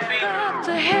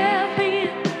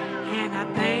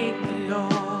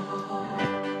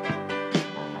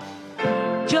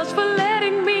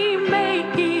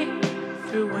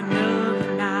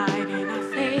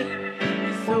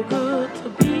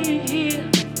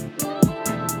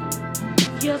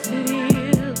Yes, it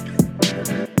is.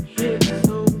 It's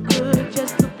so good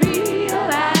just to be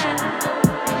alive.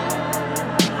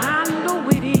 I know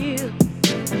it is.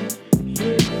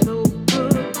 It's so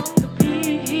good to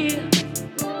be here.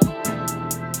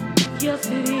 Yes,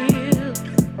 it is.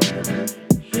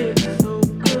 It's so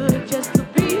good just to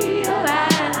be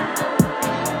alive.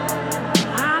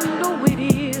 I know it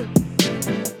is.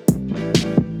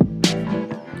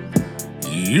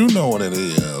 You know what it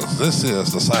is. This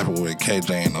is Disciple with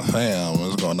KJ and the fam.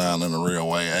 It's going down in the real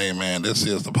way. Hey, man, this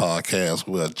is the podcast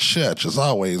where church is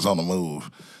always on the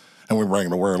move. And we bring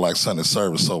the word like Sunday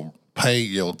service. So pay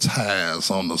your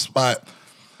tithes on the spot.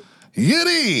 You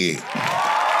dig? You know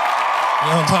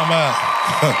what I'm talking about?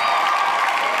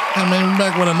 I mean, we're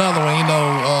back with another one. You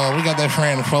know, we got that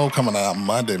Fran and Fro coming out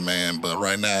Monday, man. But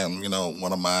right now, you know,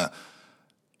 one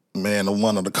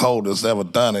of the coldest ever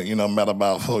done it. You know, met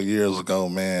about 4 years ago,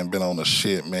 man. Been on the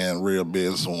shit, man. Real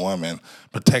business woman.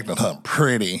 Protecting her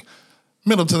pretty.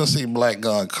 Middle Tennessee Black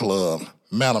Gun Club.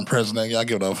 Madam President, y'all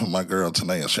give it up for my girl,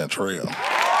 Tanea Chantrell.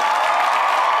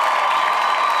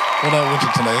 What up with you,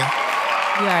 Tanea?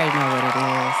 You already know what it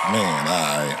is. Man,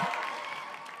 all right.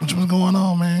 What's going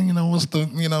on, man? You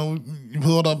know, you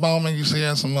pulled up on me, you see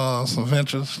had some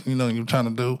ventures, you know, you're trying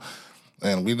to do.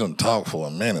 And we done talk for a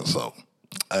minute, so,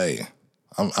 hey,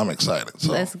 I'm excited.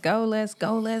 So. Let's go.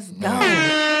 Already,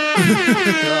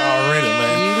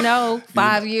 man. You know,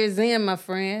 5 years in, my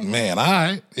friend. Man, all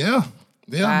right. Yeah.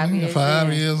 Yeah,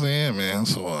 5 years in, man.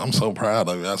 So I'm so proud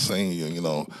of you. I seen you, you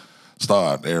know,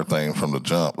 start everything from the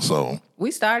jump. So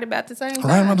we started about the same time.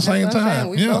 Right about the same time.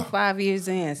 We both 5 years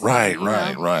in. So, right.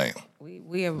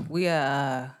 We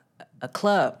are a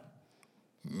club.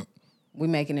 We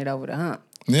making it over the hump.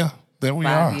 Yeah, there we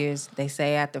 5 are. years. They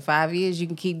say after 5 years, you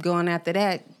can keep going after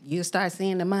that. You'll start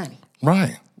seeing the money.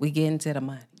 Right. We get into the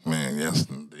money. Man, yes,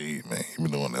 indeed, man.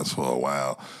 You've been doing this for a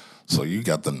while. So you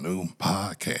got the new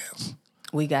podcast.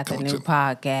 We got the new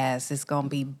podcast. It's going to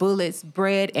be Bullets,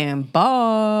 Bread, and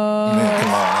Bars. Man,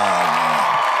 come on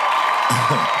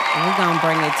now, We're going to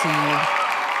bring it to you.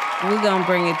 We're going to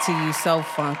bring it to you so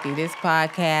funky. This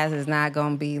podcast is not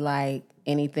going to be like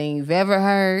anything you've ever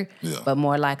heard, but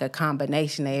more like a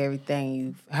combination of everything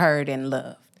you've heard and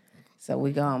loved. So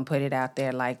we're going to put it out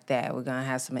there like that. We're going to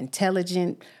have some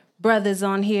intelligent brothers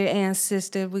on here and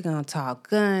sisters. We're going to talk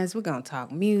guns. We're going to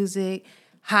talk music,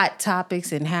 hot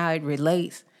topics and how it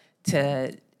relates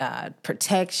to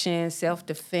protection,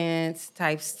 self-defense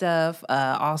type stuff.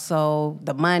 Also,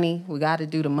 the money. We got to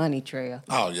do the money trail.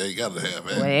 Oh, yeah, you got to have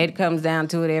it. When it comes down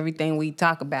to it, everything we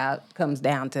talk about comes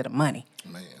down to the money.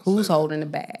 Man, who's holding the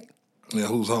bag? Yeah,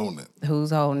 who's holding it?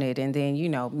 Who's holding it? And then, you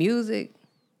know, music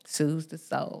soothes the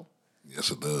soul. Yes,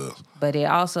 it does. But it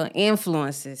also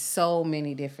influences so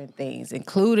many different things,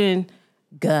 including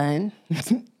guns,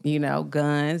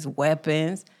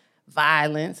 weapons,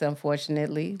 violence,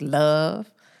 unfortunately,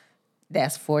 love.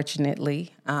 That's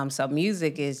fortunately. So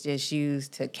music is just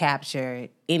used to capture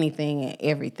anything and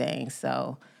everything.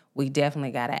 So we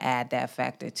definitely got to add that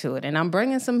factor to it. And I'm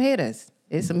bringing some hitters.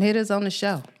 There's some hitters on the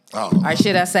show. Oh. Or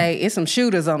should I say, it's some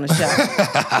shooters on the show.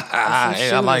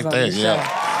 Hey, I like that, yeah.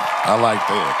 I like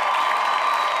that.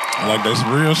 Like there's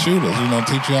real shooters, you know,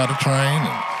 teach you how to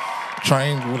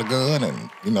train with a gun and,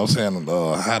 you know, saying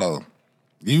how to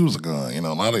use a gun. You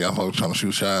know, a lot of y'all folks trying to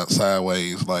shoot shots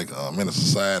sideways, like Minister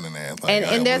Side and everything.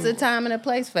 And there's a time and a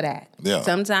place for that. Yeah.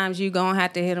 Sometimes you're going to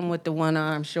have to hit them with the one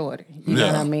arm shorter. You know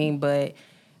what I mean? But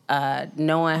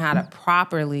knowing how to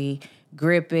properly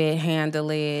grip it,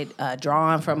 handle it,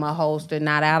 drawing from a holster,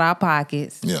 not out our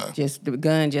pockets. Yeah. Just the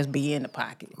gun just be in the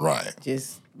pocket. Right.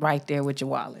 Just right there with your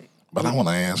wallet. But I want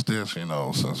to ask this, you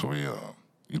know, since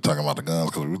you talking about the guns,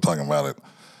 because we were talking about it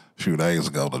a few days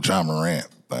ago, the JA Morant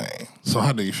thing. So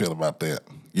how do you feel about that?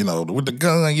 You know, with the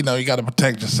gun, you know, you got to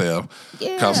protect yourself.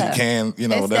 Because you can, you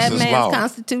know, that's his that law. man's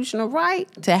constitutional right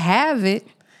to have it,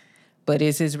 but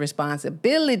it's his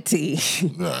responsibility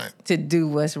to do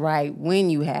what's right when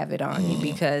you have it on you.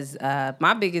 Because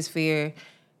my biggest fear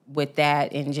with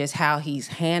that and just how he's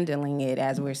handling it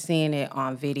as we're seeing it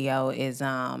on video is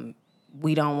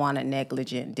we don't want a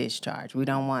negligent discharge. We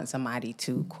don't want somebody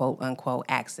to, quote, unquote,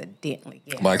 accidentally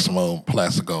get like some old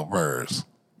Plaxico birds.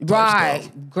 Right.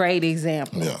 Great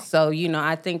example. Yeah. So, you know,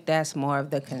 I think that's more of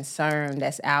the concern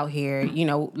that's out here. You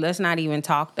know, let's not even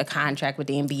talk the contract with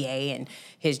the NBA and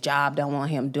his job don't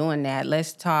want him doing that.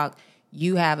 Let's talk,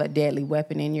 you have a deadly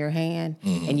weapon in your hand,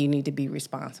 and you need to be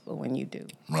responsible when you do.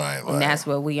 Right. And that's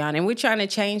what we on. And we're trying to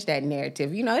change that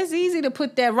narrative. You know, it's easy to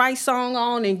put that right song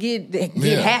on and get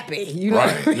happy. You know?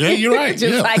 Right. Yeah, you're right.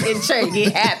 Just like in church,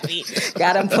 get happy.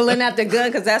 Got them pulling out the gun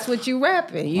because that's what you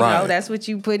rapping. You know, that's what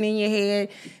you putting in your head.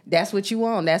 That's what you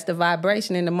want. That's the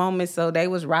vibration in the moment. So they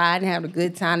was riding, having a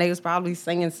good time. They was probably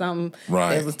singing something.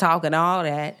 They was talking all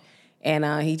that. And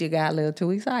he just got a little too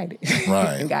excited.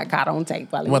 Right. And got caught on tape.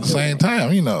 But at the same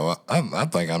time, you know, I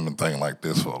think I've been thinking like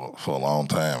this for a long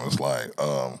time. It's like,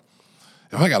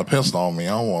 if I got a pistol on me,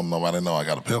 I don't want nobody to know I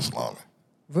got a pistol on me.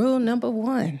 Rule number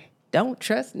 1, don't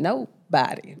trust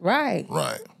nobody. Right.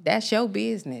 Right. That's your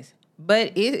business.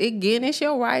 But again, it's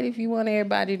your right if you want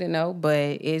everybody to know,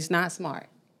 but it's not smart.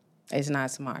 It's not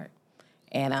smart.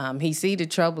 And he see the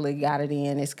trouble he got it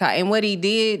in. And what he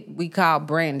did, we call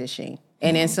brandishing.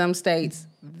 And in some states,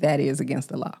 that is against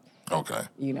the law. Okay.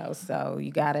 You know, so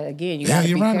you gotta be you're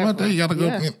careful. right about that. You gotta go,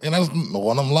 and that's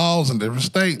one of them laws in different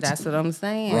states. That's what I'm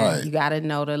saying. Right. You gotta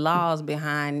know the laws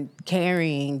behind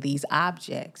carrying these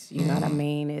objects. You know what I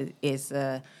mean? It's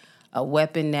a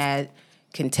weapon that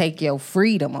can take your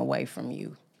freedom away from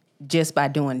you just by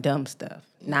doing dumb stuff.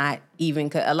 Not even,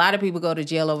 a lot of people go to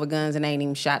jail over guns and ain't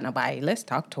even shot nobody. Let's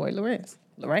talk Tory Lanez,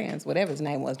 whatever his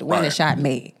name was, the one that shot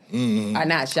Meg. Or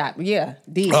not shot, did.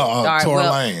 Tory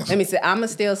Lanez. Let me say, I'm going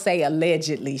to still say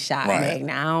allegedly shot Meg.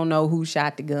 Now, I don't know who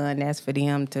shot the gun. That's for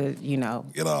them to,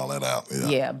 get all that out.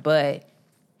 Yeah, but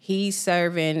he's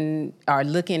serving or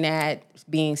looking at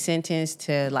being sentenced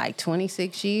to like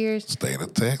 26 years. State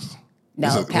of Texas?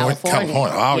 No, California.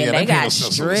 Oh, yeah, they got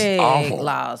strict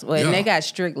laws. Well, and they got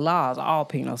strict laws. All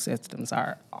penal systems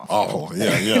are awful.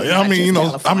 Yeah.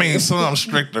 I mean, some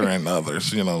stricter than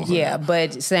others, Yeah,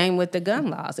 but same with the gun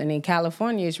laws. And in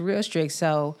California, it's real strict.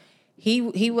 So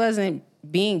he wasn't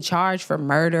being charged for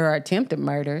murder or attempted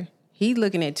murder. He's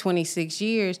looking at 26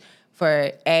 years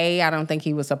for A, I don't think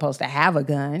he was supposed to have a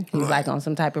gun. He was like on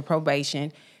some type of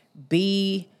probation.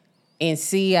 B, and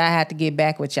C, I had to get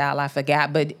back with y'all. I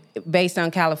forgot. But based on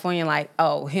California,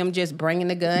 him just bringing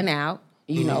the gun out,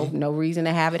 no reason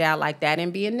to have it out like that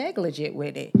and being negligent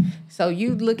with it. So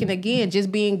you looking again,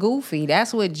 just being goofy.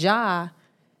 That's what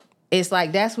it's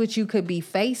like that's what you could be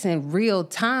facing real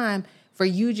time for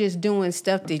you just doing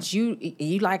stuff that you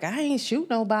like, I ain't shoot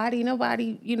nobody.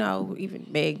 Nobody, even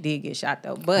Meg did get shot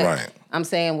though. But I'm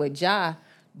saying with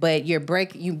but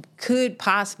you could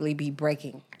possibly be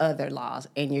breaking other laws,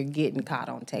 and you're getting caught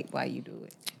on tape while you do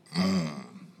it.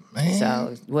 Man.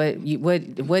 So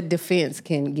what defense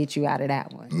can get you out of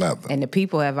that one? Nothing. And the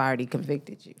people have already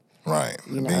convicted you. Right.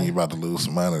 And then you about to lose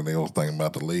some money. They was thinking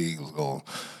about the league was going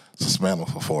to suspend them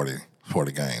for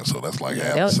 40 games. So that's like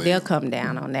half the season. They'll come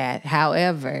down on that.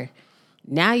 However,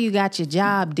 now you got your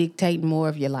job dictating more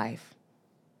of your life.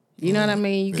 You know what I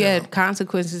mean? You get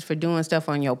consequences for doing stuff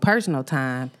on your personal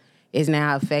time is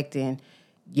now affecting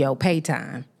your pay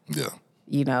time. Yeah.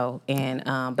 And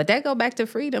but that go back to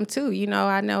freedom too.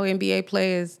 I know NBA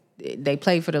players, they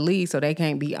play for the league, so they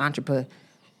can't be entrepreneur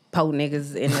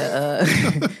niggas in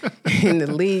the in the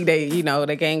league. They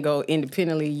can't go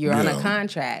independently. You're on a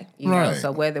contract. You know,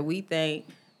 so whether we think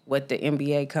what the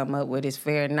NBA come up with is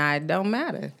fair or not, it don't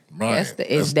matter. Right.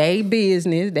 It's their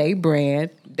business, they brand,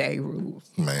 they rules.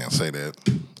 Man, say that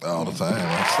all the time.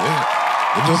 That's it.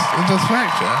 It's just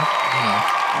facts,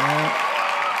 y'all.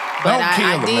 But Don't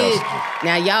kill the did. messenger.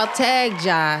 Now y'all tag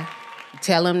Ja.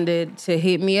 Tell him to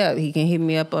hit me up. He can hit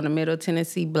me up on the Middle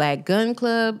Tennessee Black Gun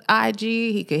Club IG.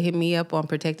 He could hit me up on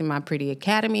Protecting My Pretty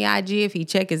Academy IG. If he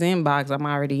check his inbox, I'm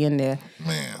already in there.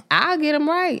 Man. I'll get him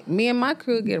right. Me and my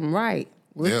crew get him right.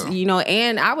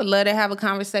 And I would love to have a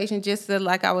conversation just to,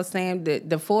 like I was saying,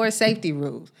 the 4 safety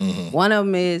rules. One of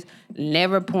them is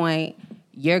never point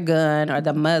your gun or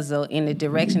the muzzle in the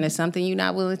direction of something you're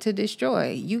not willing to destroy.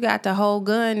 You got the whole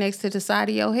gun next to the side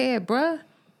of your head, bruh.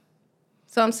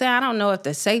 So I'm saying I don't know if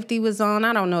the safety was on.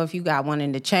 I don't know if you got one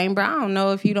in the chamber. I don't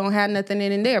know if you don't have nothing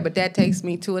in there. But that takes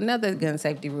me to another gun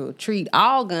safety rule. Treat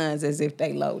all guns as if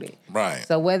they loaded. Right.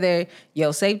 So whether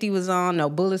your safety was on, no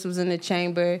bullets was in the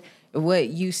chamber,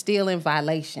 you still in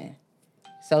violation.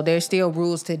 So there's still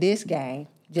rules to this game,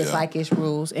 just like it's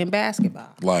rules in basketball.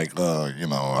 Like,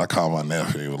 I call my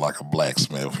nephew like a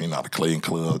blacksmith, the clean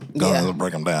club, guns,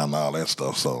 break them down and all that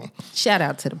stuff. So shout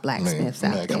out to the blacksmiths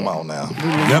out there. Come on now.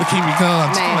 You got to keep your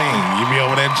guns clean. You be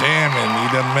over there jamming,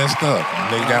 you done messed up.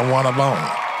 And they got one up on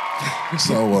it.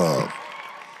 So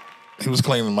he was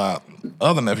cleaning my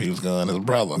other nephew's gun, his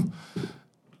brother,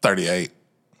 38.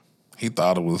 He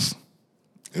thought it was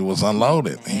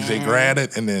unloaded. He grabbed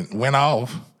it and then went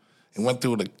off. and went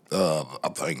through I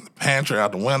think, the pantry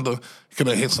out the window. He could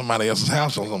have hit somebody else's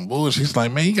house on some bullshit. He's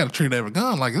like, man, you got to treat every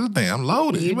gun like it's damn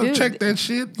loaded. You better check that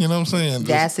shit. You know what I'm saying?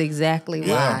 That's exactly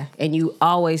why. And you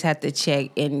always have to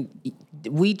check, and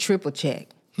we triple check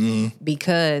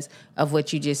because of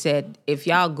what you just said. If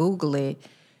y'all Google it,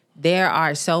 there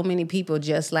are so many people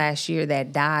just last year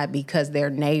that died because their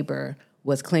neighbor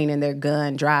was cleaning their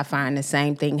gun, dry firing. The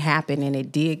same thing happened, and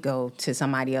it did go to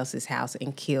somebody else's house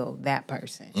and kill that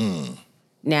person.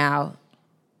 Now,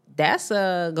 that's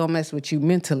gonna mess with you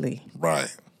mentally.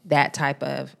 Right. That type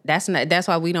of that's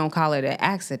why we don't call it an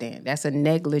accident. That's a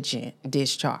negligent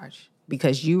discharge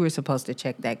because you were supposed to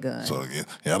check that gun. So yeah,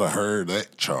 I'd have heard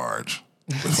that charge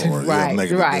before. Right.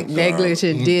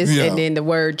 Negligent dis, and then the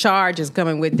word charge is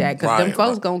coming with that because them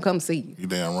folks gonna come see you. You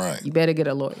damn right. You better get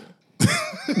a lawyer.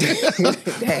 It's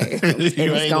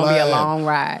gonna be a long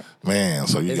ride. Man,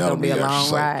 so you gotta be a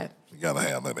long ride. You gotta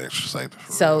have that extra safety.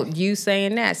 So you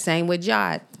saying that, same with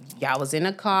y'all. Y'all was in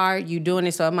a car, you doing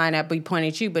it, so it might not be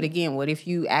pointed at you. But again, what if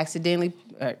you accidentally,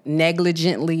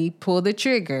 negligently pull the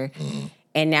trigger,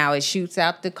 and now it shoots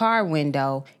out the car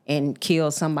window and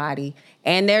kills somebody,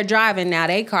 and they're driving now,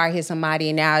 their car hit somebody,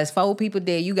 and now it's 4 people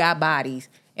dead. You got bodies,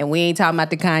 and we ain't talking about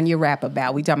the kind you rap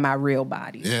about. We talking about real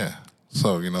bodies. Yeah.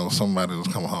 So somebody was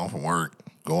coming home from work,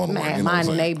 going to work,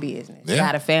 minding their business. Yeah.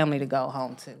 Got a family to go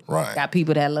home to. Right. Got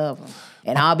people that love them,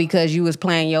 and all because you was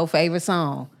playing your favorite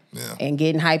song. Yeah. And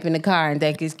getting hype in the car and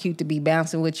think it's cute to be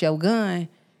bouncing with your gun,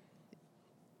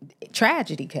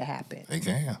 tragedy could happen. It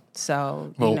can.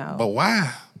 So, But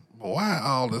why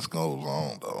all this goes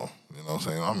on, though? You know what I'm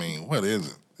saying? I mean, what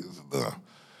is it? Is it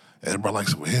everybody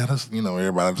likes, well, that's,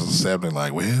 everybody just accepting,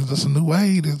 like, well, it's just a new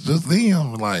age. It's just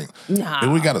them. Like,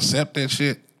 do we got to accept that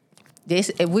shit?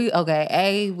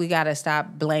 We gotta stop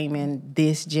blaming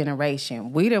this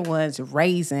generation. We the ones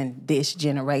raising this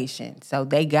generation, so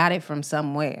they got it from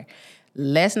somewhere.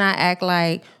 Let's not act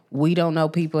like we don't know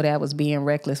people that was being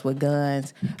reckless with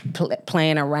guns,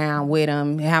 playing around with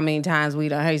them. How many times we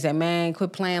don't hear you say, "Man,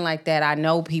 quit playing like that." I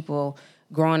know people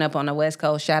growing up on the West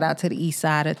Coast. Shout out to the East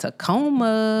Side of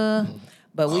Tacoma.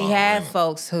 But we had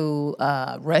folks who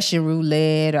Russian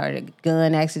roulette or the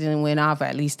gun accident went off, or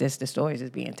at least that's the stories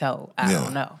that's being told. I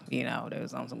don't know. There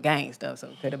was on some gang stuff, so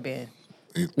it could have been.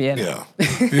 Yeah.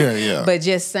 But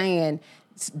just saying,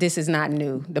 this is not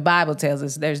new. The Bible tells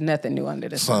us there's nothing new under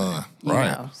the sun.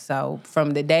 Right. So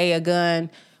from the day a gun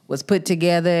was put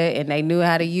together and they knew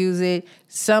how to use it,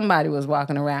 somebody was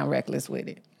walking around reckless with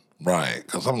it. Right.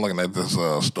 Because I'm looking at this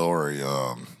story.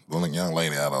 The young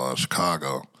lady out of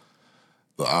Chicago.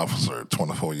 The officer,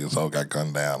 24 years old, got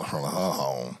gunned down in front of her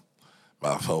home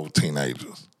by 4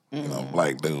 teenagers.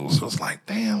 Black dudes. So it's like,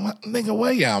 damn, nigga,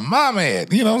 where y'all mom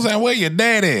at? You know what I'm saying? Where your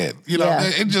dad at?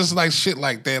 It's just like shit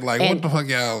like that. Like, what the fuck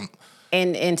y'all?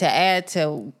 And to add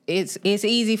to, it's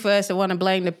easy for us to want to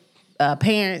blame the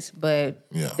parents, but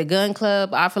the gun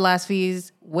club, our philosophy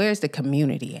is, where's the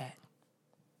community at?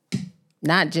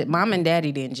 Not just, mom and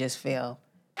daddy didn't just fail.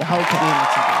 The whole community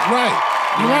did.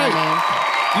 Right. You know what I mean?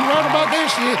 You right about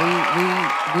that shit.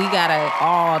 We gotta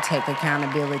all take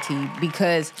accountability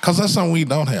because that's something we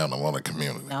don't have no other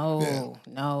community.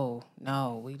 No,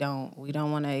 we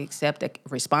don't want to accept the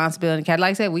responsibility.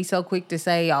 Like I said, we so quick to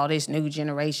say, "Oh, this new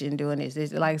generation doing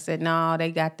this." Like I said, no,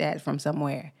 they got that from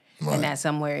somewhere, and that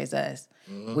somewhere is us.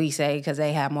 We say because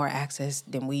they have more access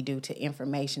than we do to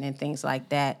information and things like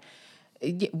that.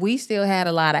 We still had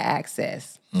a lot of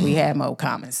access. We had more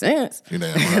common sense. You're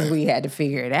damn right. We had to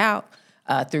figure it out.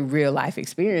 Through real life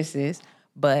experiences,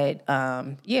 but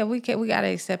we gotta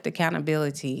accept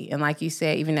accountability. And like you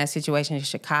said, even that situation in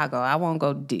Chicago, I won't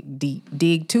go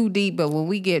dig too deep. But when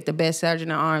we get the best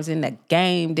sergeant at arms in the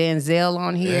game, Denzel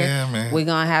on here, we're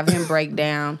gonna have him break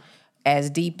down as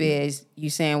deep as you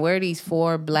saying where these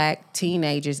 4 black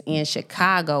teenagers in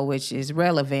Chicago, which is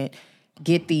relevant,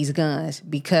 get these guns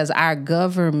because our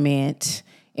government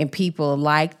and people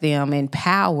like them in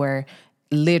power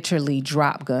literally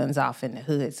drop guns off in the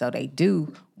hood. So they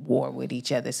do war with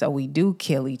each other. So we do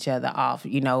kill each other off.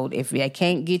 If they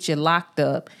can't get you locked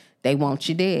up, they want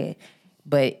you dead.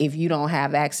 But if you don't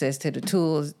have access to the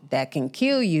tools that can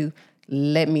kill you,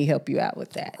 let me help you out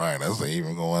with that. Right. That's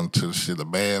even going to the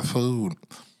bad food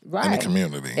in the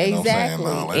community. You know what I'm saying?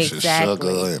 All that shit,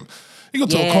 sugar and you go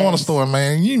to a corner store,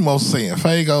 man, you most seeing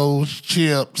Fagos,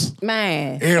 chips.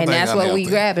 Man, and that's what we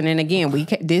grabbing. And again,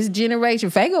 this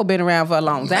generation, Fago been around for a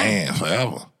long time. Man,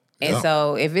 forever. And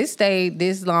so if it stayed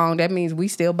this long, that means we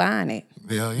still buying it.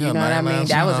 Yeah. You know what I mean?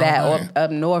 That was that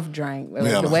up north drink.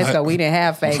 The West Coast, we didn't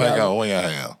have Fago. Fago, we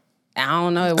didn't have. I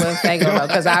don't know. It was Faygo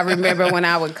because I remember when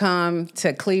I would come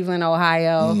to Cleveland,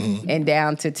 Ohio, and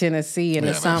down to Tennessee in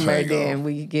the summer, then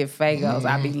we get Faygos.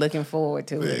 I'd be looking forward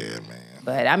to it. Yeah, man.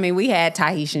 But I mean, we had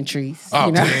Tahitian trees. Oh,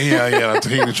 you know? yeah,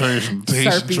 Tahitian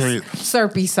trees,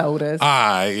 Syrupy sodas.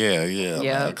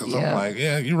 Yeah. Because I'm like,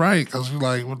 yeah, you're right. Because you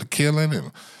like with the killing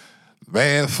and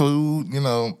bad food,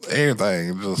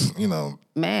 everything, just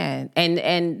Man,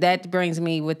 and that brings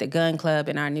me with the gun club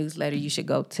in our newsletter. You should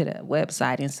go to the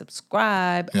website and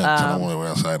subscribe. Yeah, tell them what the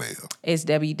website is. It's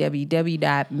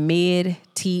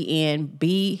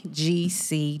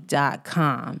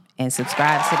www.midtnbgc.com and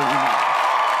subscribe to the email.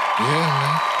 Yeah,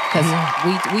 man.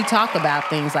 Because we talk about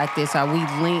things like this, or we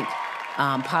link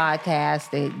podcasts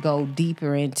that go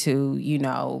deeper into,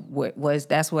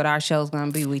 that's what our show's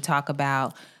going to be. We talk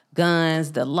about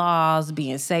guns, the laws,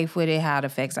 being safe with it, how it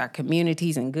affects our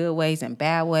communities in good ways and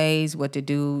bad ways, what to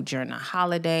do during the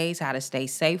holidays, how to stay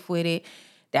safe with it.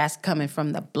 That's coming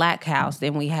from the Black House.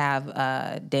 Then we have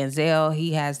Denzel.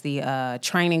 He has the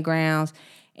training grounds,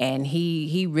 and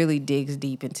he really digs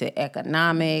deep into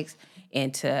economics,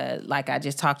 into, like I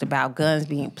just talked about, guns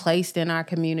being placed in our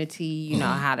community,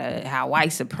 how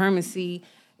white supremacy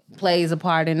plays a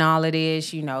part in all of this.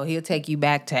 He'll take you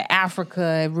back to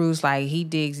Africa roots. Like, he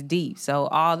digs deep. So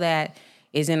all that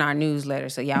is in our newsletter.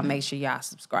 So y'all make sure y'all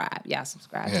subscribe. Y'all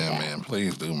subscribe to that. Yeah, man,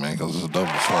 please do, man, because it's dope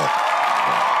as fuck.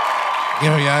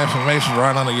 Y'all information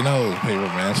right under your nose, people,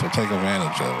 man, so take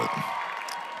advantage of it.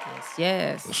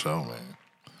 Yes. For sure, man.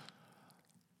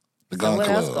 The So gun what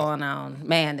club. else going on?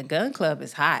 Man, the gun club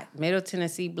is hot. Middle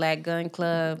Tennessee Black Gun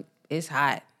Club is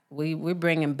hot. We're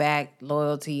bringing back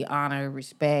loyalty, honor,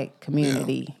 respect,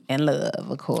 community, and love,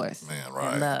 of course. Man,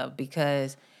 right. And love,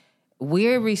 because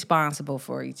we're responsible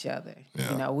for each other.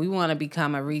 Yeah. We want to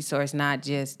become a resource, not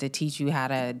just to teach you how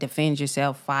to defend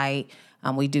yourself, fight.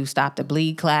 We do stop the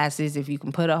bleed classes. If you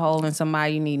can put a hole in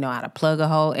somebody, you need to know how to plug a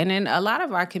hole. And then a lot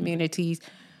of our communities,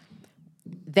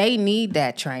 they need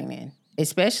that training,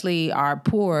 especially our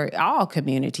poor, all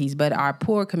communities, but our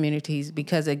poor communities,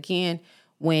 because again,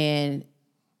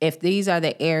 if these are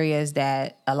the areas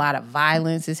that a lot of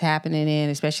violence is happening in,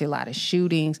 especially a lot of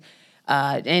shootings,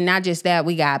 and not just that,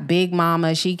 we got Big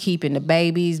Mama, she keeping the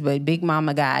babies, but Big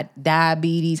Mama got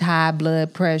diabetes, high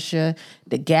blood pressure,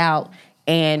 the gout,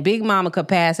 and Big Mama could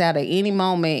pass out at any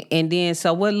moment. And then,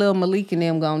 so what little Malik and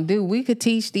them gonna do? We could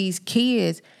teach these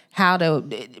kids how to,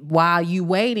 while you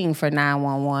waiting for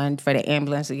 911 for the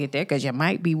ambulance to get there, because you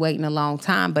might be waiting a long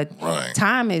time, but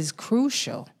time is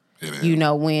crucial.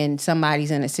 When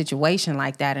somebody's in a situation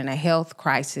like that, in a health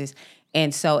crisis.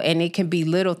 And it can be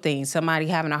little things. Somebody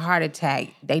having a heart attack,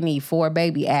 they need 4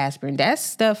 baby aspirin. That's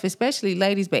stuff, especially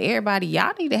ladies, but everybody,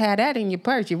 y'all need to have that in your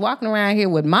purse. You're walking around here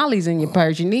with Molly's in your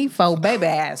purse. You need 4 baby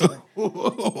aspirin.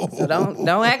 So don't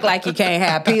act like you can't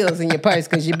have pills in your purse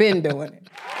because you've been doing it.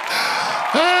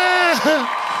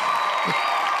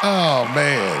 Oh,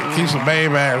 man. Keep some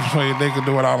baby ass before you nigga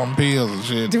doing all them pills and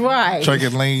shit. Right.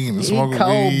 Drinking lean and smoking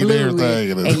cold weed and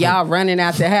everything. And y'all running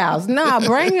out the house. Nah,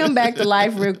 bring him back to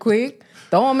life real quick.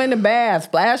 Throw him in the bath.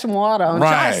 Splash some water on.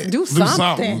 Try to do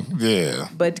something. Yeah.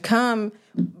 But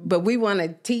we want to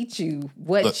teach you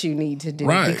what you need to do.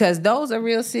 Right. Because those are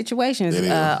real situations.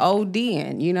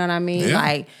 ODing, you know what I mean? Yeah.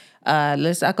 Like,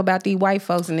 let's talk about these white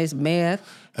folks and this meth.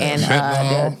 And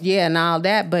and all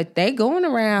that, but they going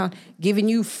around giving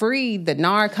you free the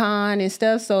Narcan and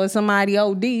stuff. So if somebody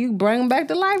OD, you bring them back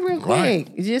to life real quick.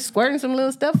 Right. Just squirting some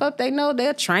little stuff up. They know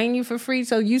they'll train you for free.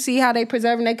 So you see how they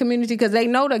preserving their community because they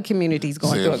know the community's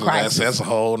going through a crisis. That's a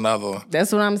whole nother.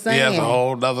 That's what I'm saying. Yeah, that's a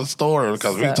whole nother story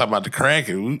because we talking about the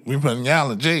cracking. We putting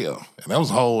y'all in jail, and that was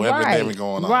a whole epidemic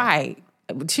going on. Right.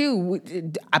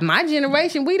 But my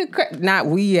generation, not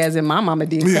we as in my mama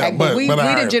did crack, but we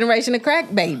the generation of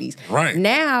crack babies. Right.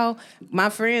 Now, my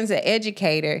friend's an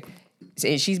educator,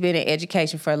 and she's been in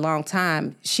education for a long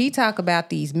time. She talk about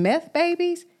these meth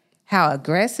babies, how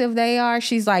aggressive they are.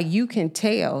 She's like, you can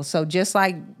tell. So just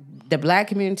like the Black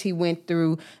community went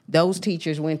through, those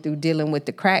teachers went through dealing with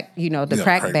the crack,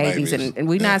 crack babies. And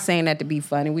we're not saying that to be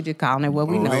funny. We just calling it what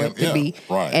we know it to be.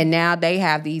 Right. And now they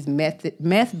have these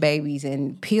meth babies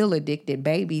and pill addicted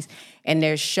babies. And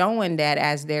they're showing that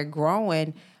as they're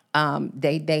growing,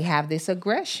 they have this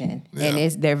aggression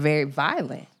and they're very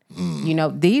violent.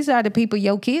 These are the people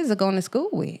your kids are going to school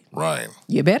with. Right.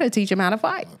 You better teach them how to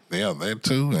fight. Yeah, they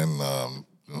too. And,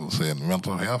 saying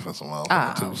mental health is some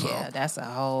other too. So that's a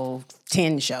whole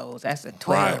 10 shows. That's a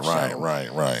 12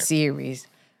 show series.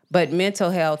 But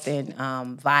mental health and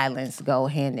violence go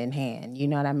hand in hand. You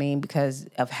know what I mean? Because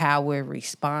of how we're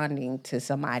responding to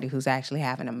somebody who's actually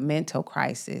having a mental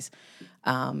crisis.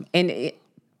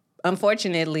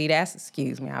 unfortunately,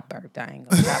 excuse me, I burped. I ain't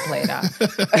gonna try to play it off.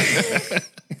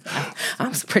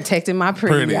 I'm protecting my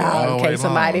pretty, y'all. In case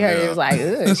somebody heard it was like,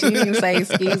 ugh, she didn't say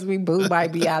excuse me, boo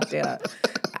might be out there.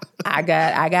 I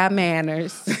got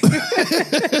manners.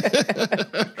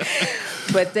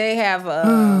 But they have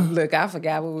look, I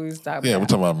forgot what we was talking about. Yeah, we're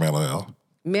talking about mental health.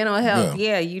 Mental health,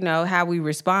 yeah, you know, how we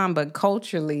respond, but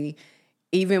culturally,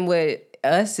 even with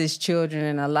us as children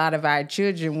and a lot of our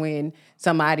children, when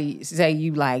somebody say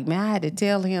you like, man, I had to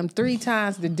tell him 3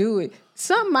 times to do it,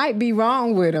 something might be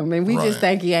wrong with him, and we just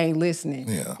think he ain't listening.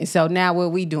 Yeah. And so now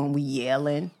what we doing? We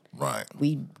yelling. Right.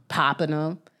 We popping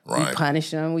them. Right. We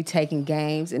punish them. We taking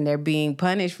games, and they're being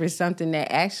punished for something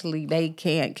that actually they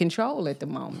can't control at the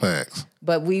moment. Facts.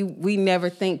 But we never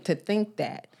think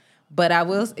that. But I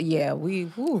will, but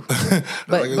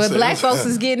black folks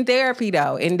is getting therapy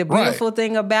though, and the beautiful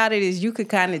thing about it is you could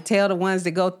kind of tell the ones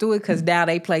that go through it because now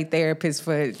they play therapists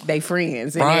for their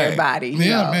friends and everybody.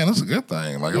 Yeah, man, that's a good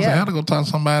thing. Like I said, I had to go talk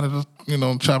to somebody, just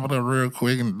chop it up real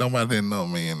quick, and nobody didn't know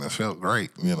me, and it felt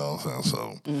great.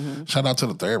 So shout out to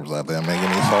the therapists out there making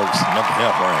these folks mental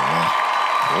health right, man.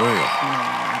 For real.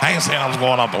 I ain't saying I was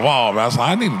going off the wall, but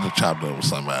I needed to chop it up with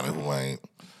somebody who ain't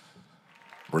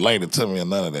related to me and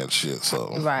none of that shit. So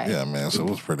yeah, man. So it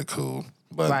was pretty cool.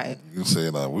 But you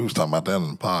said we was talking about that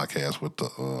in the podcast with the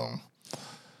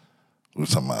we was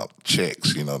talking about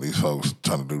checks. These folks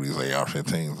trying to do these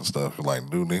AR-15s and stuff. Like,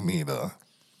 do they need the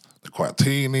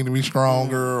criteria need to be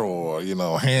stronger, or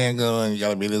handgun? You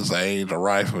got to be this age. A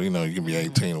rifle, you can be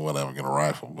 18 or whatever, get a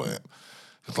rifle. But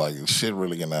it's like shit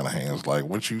really getting out of hand. It's like,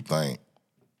 what you think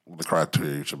the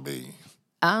criteria should be?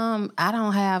 I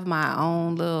don't have my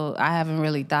own I haven't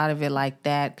really thought of it like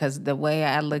that, because the way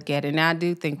I look at it, and I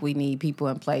do think we need people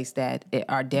in place that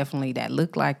are definitely that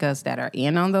look like us, that are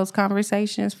in on those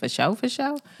conversations, for sure.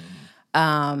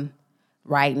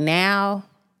 Right now,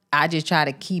 I just try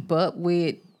to keep up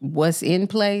with what's in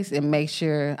place and make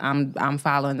sure I'm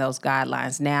following those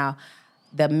guidelines. Now,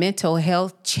 the mental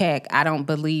health check, I don't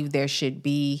believe there should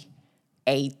be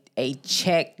a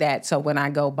check that, so when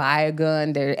I go buy a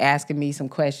gun, they're asking me some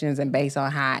questions, and based on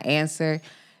how I answer,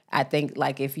 I think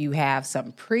like if you have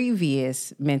some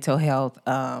previous mental health,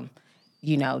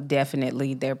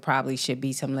 definitely there probably should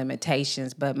be some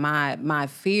limitations. But my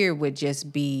fear would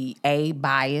just be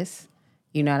bias.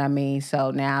 You know what I mean?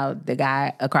 So now the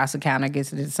guy across the counter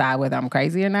gets to decide whether I'm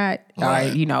crazy or not,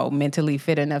 or, mentally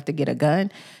fit enough to get a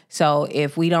gun. So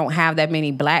if we don't have that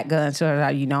many black guns, so,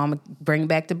 I'm going to bring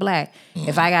back the black.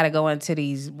 If I got to go into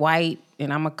these white,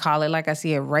 and I'm going to call it like I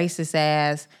see it,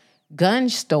 racist-ass gun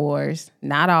stores,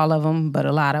 not all of them, but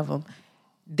a lot of them,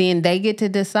 then they get to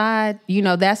decide,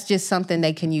 that's just something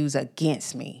they can use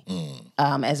against me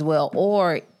as well.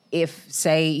 Or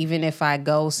even if I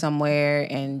go somewhere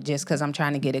and just because I'm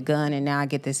trying to get a gun and now I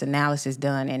get this analysis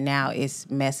done and now it's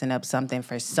messing up something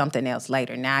for something else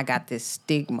later. Now I got this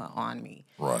stigma on me.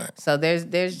 Right. So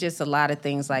there's just a lot of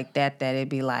things like that it'd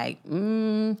be like,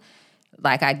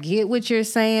 like I get what you're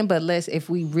saying, but if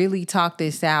we really talk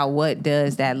this out, what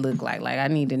does that look like? Like I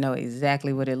need to know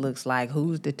exactly what it looks like.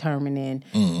 Who's determining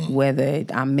whether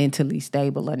I'm mentally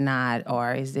stable or not,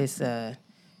 or is this I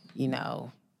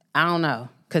don't know.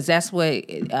 Because that's what,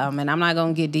 and I'm not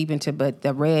going to get deep into, but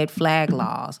the red flag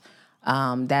laws,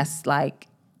 that's like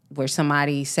where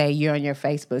somebody say you're on your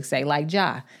Facebook, say like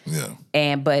Ja.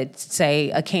 Yeah. But say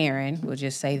a Karen, we'll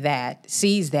just say that,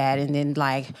 sees that, and then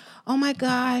like, oh my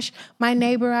gosh, my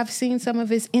neighbor, I've seen some of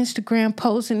his Instagram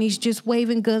posts and he's just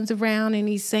waving guns around and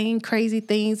he's saying crazy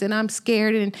things and I'm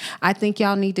scared and I think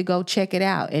y'all need to go check it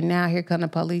out. And now here come the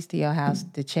police to your house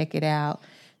to check it out,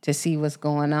 to see what's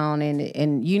going on.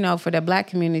 And for the black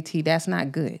community, that's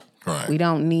not good. Right. We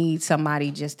don't need somebody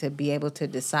just to be able to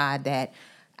decide that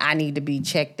I need to be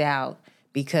checked out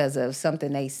because of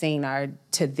something they seen, or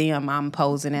to them I'm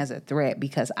posing as a threat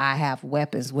because I have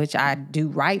weapons, which I do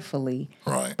rightfully.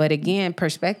 Right. But again,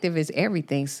 perspective is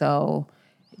everything. So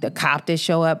the cop that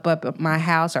show up at my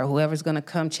house or whoever's gonna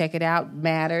come check it out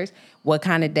matters. What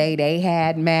kind of day they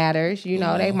had matters.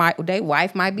 They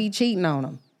wife might be cheating on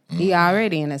them. He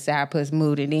already in a sourpuss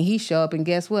mood, and then he show up, and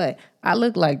guess what? I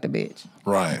look like the bitch.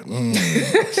 Right.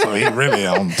 So he really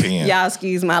on 10. Y'all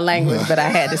excuse my language, but I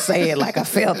had to say it like I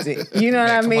felt it. You know what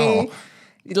I mean?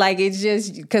 Like, it's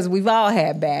just because we've all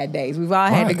had bad days. We've all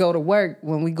had to go to work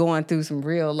when we going through some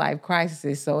real life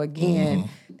crises. So again,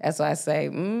 that's why I say,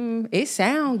 it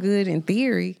sound good in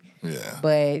theory. Yeah.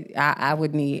 But I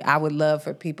would love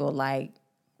for people like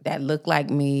that look like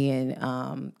me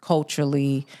and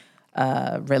culturally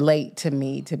relate to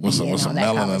me to be in on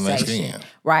that conversation.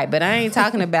 Right, but I ain't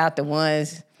talking about the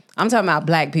ones I'm talking about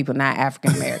black people, not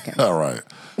African Americans. All right.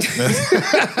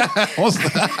 What's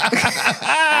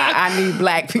that? I need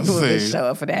black people to show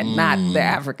up for that, not the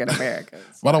African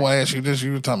Americans. By the way, I asked you this.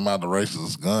 You were talking about the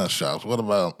racist gun shops. What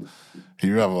about,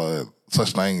 you have a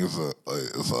such thing as a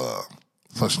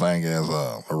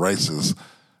racist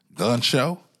gun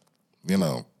show? You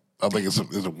know, I think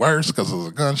it's worse because it's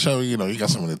a gun show. You know, you got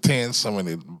so many tents, so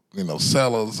many,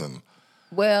 sellers and.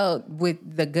 Well,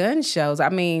 with the gun shows, I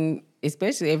mean,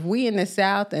 especially if we in the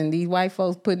South and these white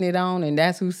folks putting it on and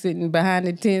that's who's sitting behind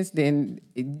the tents, then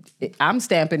I'm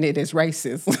stamping it as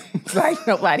racist. It's like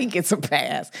nobody gets a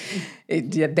pass.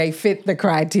 They fit the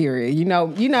criteria. You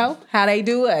know how they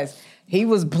do us. He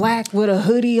was black with a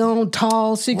hoodie on,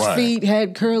 tall, 6 feet,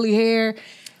 had curly hair.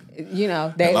 We all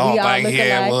look alike. He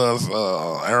had was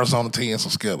Arizona tea and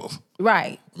some Skittles.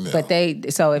 Right. Yeah. But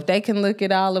if they can look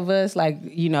at all of us, like,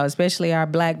 especially our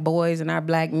black boys and our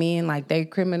black men, like they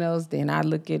criminals, then I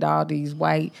look at all these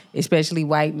especially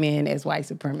white men as white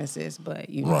supremacists. But,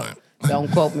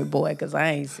 don't quote me, boy, because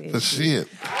I ain't said shit.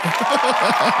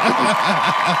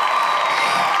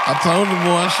 I told the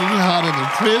boy, she hotter than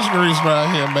fish grease right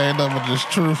here, man. Nothing but just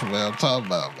truth, man. I'm talking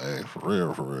about, man. For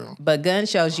real. But gun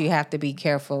shows, you have to be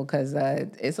careful because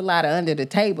it's a lot of under the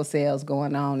table sales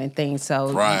going on and things. So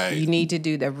you need to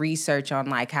do the research on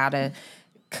like how to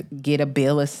get a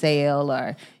bill of sale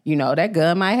or, that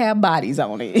gun might have bodies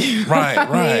on it. Right.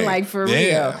 I mean, like for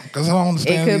real. Because I don't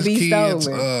understand it could these be kids,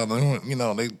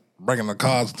 stolen. they breaking the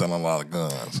cars, selling a lot of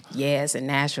guns. Yes, and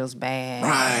Nashville's bad.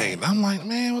 Right. I'm like,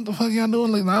 man, what the fuck y'all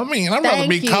doing? I mean, I'd rather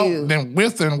be caught than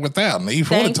with and without. And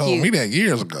E40 told me that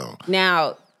years ago.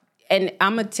 Now, and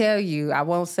I'm going to tell you, I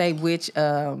won't say which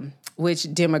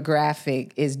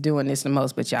demographic is doing this the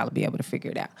most, but y'all will be able to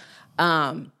figure it out.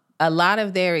 A lot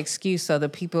of their excuse, so the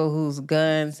people whose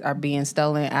guns are being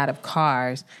stolen out of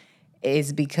cars,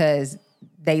 is because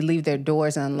they leave their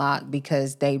doors unlocked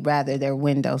because they'd rather their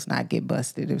windows not get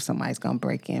busted if somebody's going to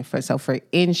break in. For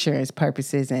insurance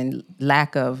purposes and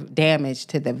lack of damage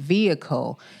to the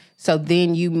vehicle. So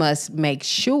then you must make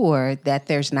sure that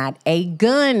there's not a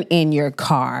gun in your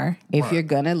car if you're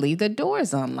going to leave the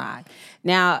doors unlocked.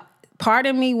 Now, part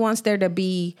of me wants there to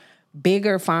be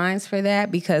bigger fines for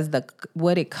that because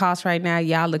what it costs right now,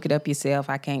 y'all look it up yourself.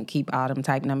 I can't keep all them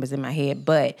type numbers in my head,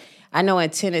 but I know in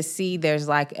Tennessee there's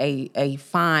like a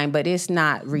fine, but it's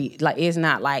not like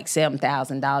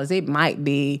 $7,000. It might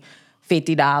be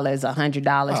 $50, $100,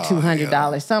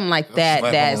 $200, something like that.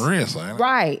 That's wrist,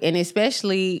 right, and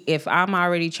especially if I'm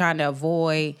already trying to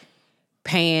avoid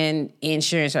paying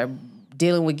insurance or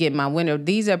dealing with getting my window.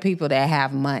 These are people that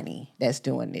have money that's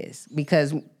doing this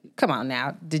because. Come on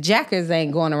now. The jackers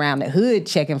ain't going around the hood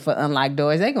checking for unlocked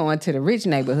doors. They going to the rich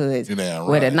neighborhoods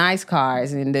where the nice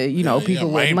cars and the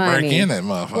people with money. Break in that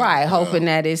motherfucker. Right, hoping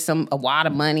that it's a wad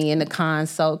of money in the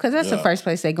console. Because that's the first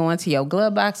place they go into, your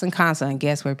glove box and console. And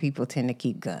guess where people tend to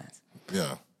keep guns?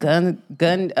 Yeah.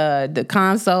 The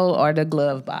console or the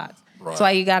glove box. Right. That's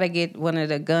why you got to get one of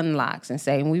the gun locks and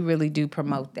say, and we really do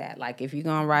promote that. Like if you're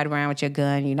going to ride around with your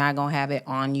gun, you're not going to have it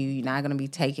on you. You're not going to be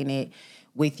taking it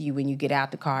with you when you get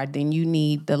out the car, then you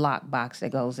need the lock box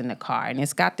that goes in the car. And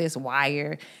it's got this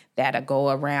wire that'll go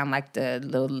around like the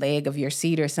little leg of your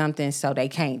seat or something so they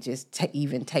can't just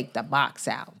even take the box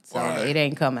out. So it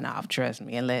ain't coming off, trust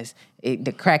me, unless the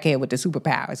crackhead with the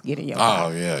superpowers get in your car.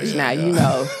 Oh, yeah.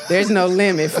 Now, there's no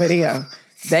limit for them.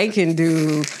 They can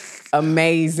do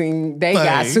amazing. They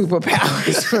got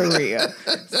superpowers for real.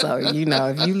 So, if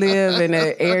you live in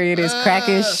an area that's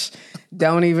crackish,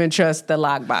 don't even trust the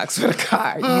lockbox for the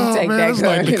car. You take that it's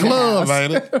gun like the in club, the house.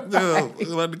 ain't it? Yeah, it's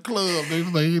like the club.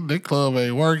 The club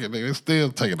ain't working. They're still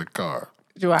taking the car.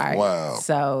 Right. Wow.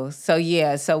 So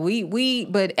yeah. So we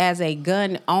but as a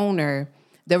gun owner,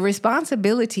 the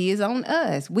responsibility is on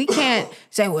us. We can't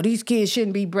say, well, these kids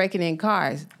shouldn't be breaking in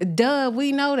cars. Duh,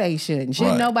 we know they shouldn't.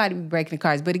 Shouldn't nobody be breaking in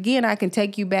cars. But again, I can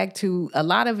take you back to a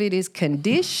lot of it is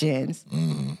conditions.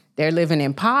 Mm-hmm. They're living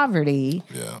in poverty.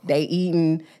 Yeah. They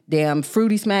eating damn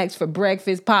Fruity Smacks for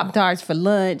breakfast, Pop-Tarts for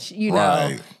lunch,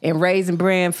 and Raisin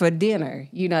Bran for dinner.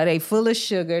 They full of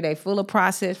sugar. They full of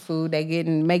processed food. They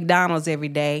getting McDonald's every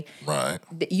day. Right.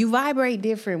 You vibrate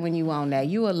different when you on that.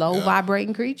 You a low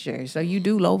vibrating creature. So you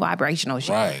do low vibrational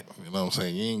shit. Right. You know what I'm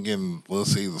saying? You ain't getting Little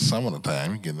Caesar some of the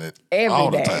time. You're getting it every all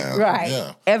day. the time. Right.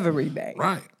 Yeah. Every day.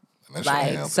 Right.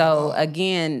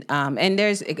 Again,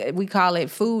 and we call it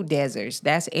food deserts.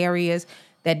 That's areas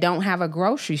that don't have a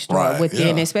grocery store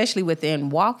especially within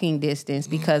walking distance,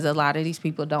 because a lot of these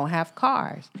people don't have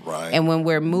cars. Right. And when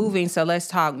we're moving, so let's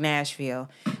talk Nashville.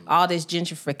 All this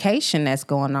gentrification that's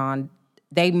going on,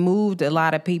 they moved a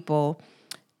lot of people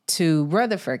to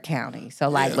Rutherford County. So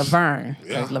like Laverne,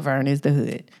 because Laverne is the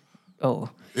hood. Oh,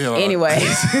 anyways,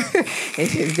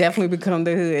 it's definitely become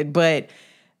the hood. But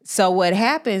so what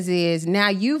happens is now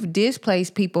you've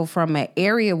displaced people from an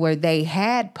area where they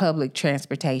had public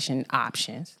transportation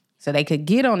options. So they could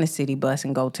get on the city bus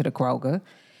and go to the Kroger.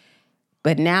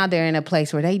 But now they're in a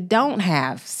place where they don't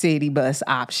have city bus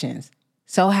options.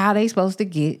 So how are they supposed to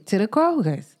get to the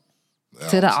Krogers,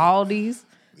 to the Aldis,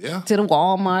 to the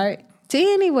Walmart, to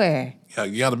anywhere? Yeah,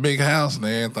 you got a big house and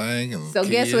everything. And so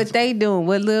kids. Guess what they doing?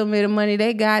 What little bit of money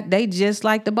they got, they just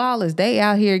like the ballers. They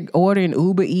out here ordering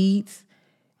Uber Eats.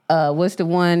 What's the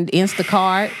one?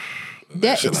 Instacart.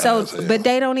 But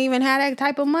they don't even have that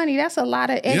type of money. That's a lot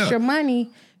of extra money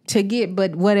to get.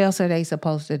 But what else are they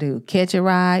supposed to do? Catch a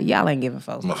ride? Y'all ain't giving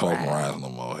folks no ride. No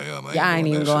more. Hell, y'all ain't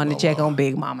even going to check on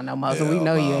Big Mama no more. So we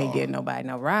know you ain't getting nobody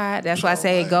no ride. That's why I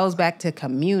say it goes back to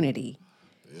community.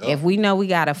 Yep. If we know we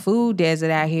got a food desert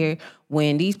out here,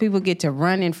 when these people get to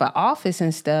running for office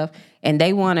and stuff, and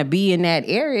they want to be in that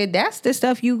area, that's the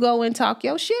stuff you go and talk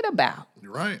your shit about.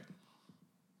 You're right.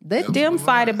 Let them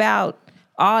fight about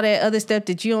all that other stuff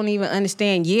that you don't even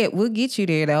understand yet. We'll get you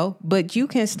there, though. But you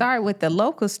can start with the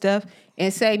local stuff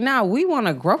and say, nah, we want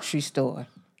a grocery store.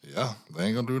 Yeah, they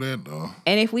ain't going to do that, though.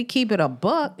 And if we keep it a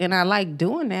buck, and I like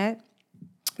doing that,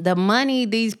 the money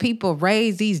these people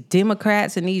raise, these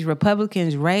Democrats and these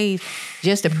Republicans raise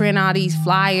just to print all these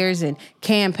flyers and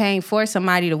campaign for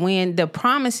somebody to win, the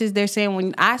promises they're saying,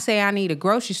 when I say I need a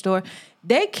grocery store,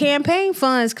 they campaign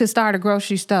funds could start a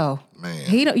grocery store.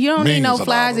 Man, you don't need no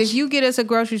flyers. If you get us a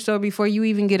grocery store before you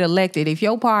even get elected, if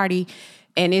your party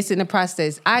and it's in the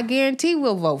process, I guarantee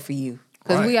we'll vote for you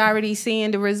because we already seeing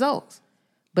the results.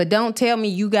 But don't tell me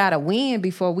you got to win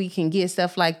before we can get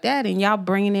stuff like that, and y'all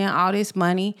bringing in all this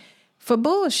money for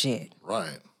bullshit.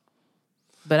 Right.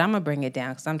 But I'm going to bring it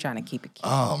down because I'm trying to keep it cute.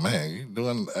 Oh, man, you're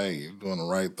doing the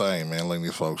right thing, man, letting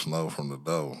these folks know from the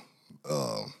door.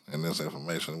 And this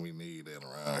information we need that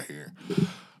around here.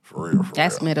 For real.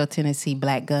 That's Middle Tennessee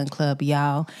Black Gun Club,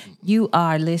 y'all. You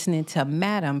are listening to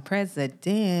Madam President.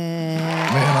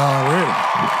 Man,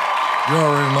 already. You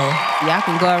already know. Y'all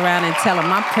can go around and tell them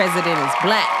my president is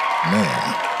black.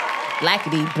 Man.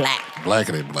 Blackity black.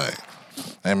 Blackity black.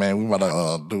 Hey, man, we want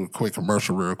to do a quick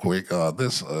commercial real quick.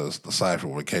 This is the Cypher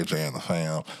with KJ and the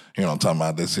fam. You know what I'm talking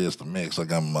about? This is the Mixx. I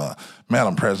got my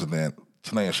Madam President,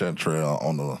 Tanae Chantrell,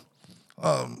 on the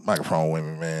microphone with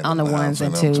me, man. On the ones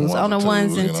and twos. On the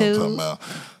ones and twos.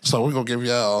 So we're going to give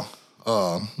y'all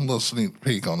a little sneak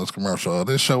peek on this commercial.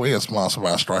 This show is sponsored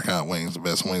by Strikeout Wings, the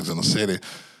best wings in the city.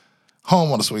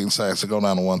 Home of the sweet and sassy. Go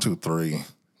down to 123.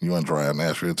 You and Drive,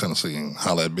 Nashville, Tennessee, and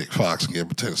holler at Big Fox and get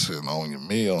potential on your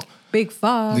meal. Big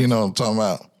Fox. You know what I'm talking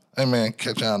about. Hey, man,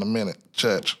 catch y'all in a minute.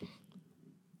 Church.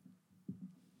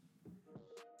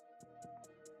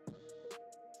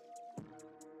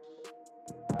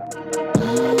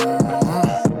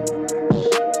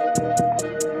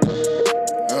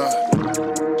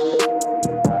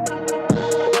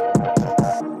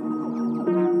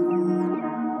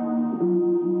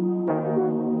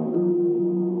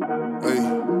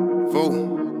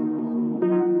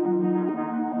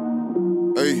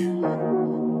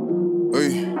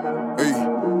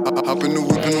 Hop in the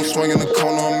whip and I'm swinging the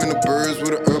corner. I'm in the birds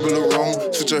with an herbal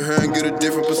aroma. Switch her hair and get a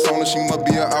different persona. She must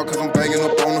be out cause I'm banging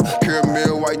up on her.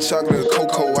 Caramel, white chocolate,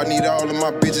 cocoa. I need all of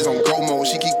my bitches on go mode.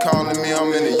 She keep calling me,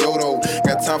 I'm in the Yodo.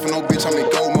 Got time for no bitch, I'm in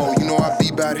go mode. You know I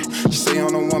be bout it. She say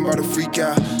I'm the one about to freak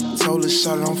out. Told her,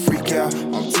 shut it, don't freak out.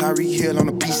 I'm Tyree Hill on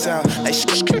the peace out. Hey,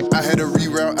 I had a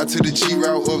reroute, I took the G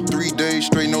route. Up 3 days,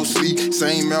 straight no sleep.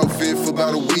 Same outfit for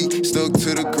about a week. Stuck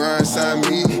to the grind, sign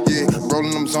me. Yeah,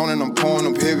 rolling them zoning, I'm pouring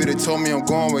them heavy. They told me I'm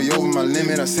going way over my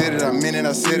limit. I said it, I meant it,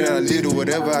 I said it, I did it.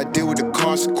 Whatever I did with the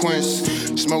consequence.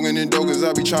 Smoking in dope cause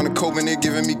I be trying to cope and they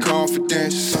giving me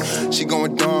confidence. She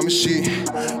going dumb and shit,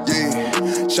 yeah.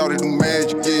 Shawty do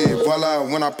magic, yeah. Voila,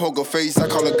 when I poke her face, I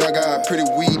call her Gaga. Pretty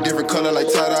weed, different color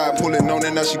like tie-dye. Pulling on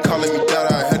it, now she calling me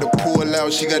Dada. I had to pull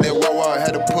out, she got that wah-wah. I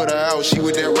had to put her out, she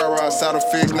with that rah-rah. Side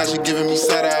effects, now she giving me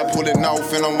side-eye. Pulling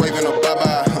off and I'm waving her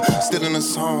bye-bye. Still in the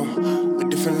song, a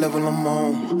different level I'm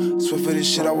on. Swear for this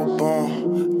shit I was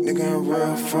born. Nigga in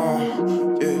real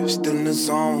form, yeah. Still in the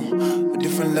zone, a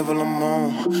different level I'm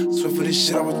on. Swear for this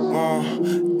shit I was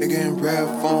born. Nigga in real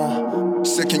form.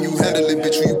 Said, can you handle it,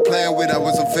 bitch? Who you playing with? I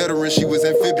was a veteran, she was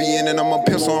amphibian, and I'm a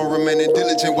pimp, so I'm remaining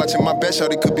diligent. Watching my back,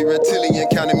 shawty could be reptilian.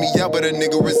 Counting me out, but a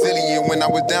nigga resilient. When I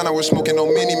was down, I was smoking on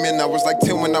mini men. I was like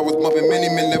 10 when I was bumping mini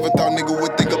men. Never thought nigga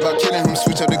would think about killing him.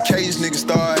 Switch up the cage, niggas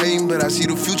start hating, but I see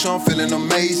the future, I'm feeling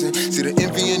amazing. See the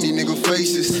envy in these nigga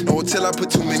faces. No until I put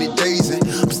too many days in.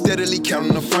 I'm steadily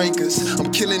counting the frankers.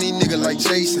 I'm killing these niggas like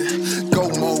Jason.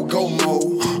 Go mo, go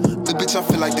mo. The bitch, I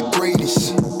feel like the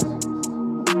greatest.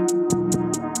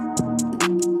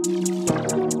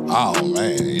 Oh,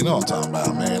 man, you know what I'm talking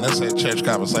about, man. That's that Church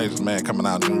Conversations, man, coming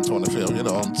out June 25th. You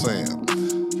know what I'm saying?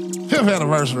 5th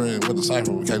anniversary with the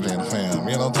Cypher with KJ and the fam.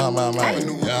 You know what I'm talking about,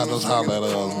 man? Y'all just holler at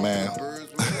us,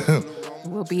 man.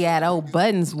 We'll be at Old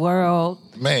Buttons World.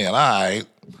 Man, all right.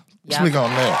 Yep. Speak on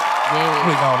that. Yeah.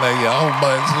 Speak on that, yeah. Old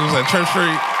Buttons. It was at Church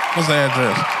Street. What's the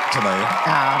address today?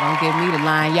 Oh, don't give me the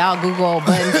line. Y'all Google Old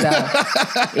Buttons,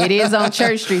 though. It is on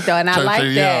Church Street, though, and I Church like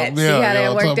Street, that. See how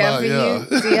that worked out for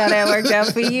you? See how that worked out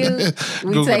for you?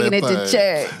 We Google taking it that to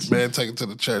thing. church. Man, take it to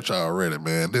the church already,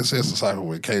 man. This is the Cypher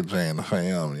with KJ and the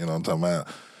fam. You know what I'm talking about?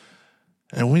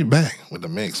 And we back with the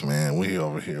Mixx, man. We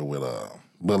over here with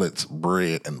bullets,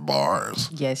 bread, and bars.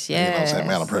 Yes, You know what I'm yes. saying?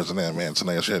 Man, the president, man,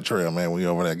 today's shit trail, man. We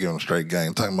over there giving straight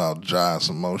game, talking about Jai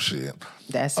some more shit.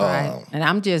 That's right. And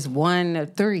I'm just one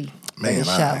of three for Man, the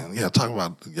show. yeah, talk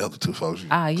about the other two folks.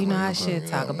 You know I should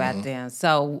talk about them.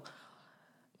 So,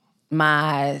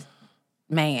 my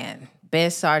man,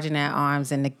 best sergeant at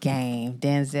arms in the game,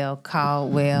 Denzel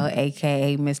Caldwell,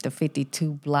 a.k.a. Mr.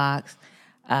 52 Blocks.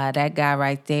 That guy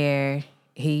right there,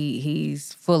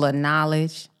 he's full of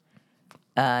knowledge.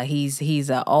 He's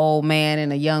an old man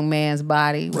in a young man's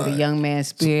body with a young man's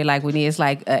spirit. Like when it's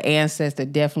like an ancestor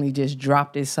definitely just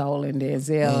dropped his soul in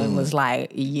Denzel and was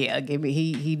like, yeah, give me.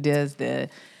 He does the.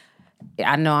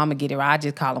 I know I'm gonna get it right. I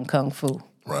just call him kung fu.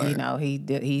 Right. You know,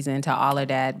 he's into all of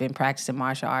that. Been practicing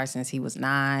martial arts since he was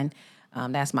 9.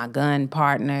 That's my gun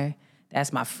partner.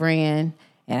 That's my friend.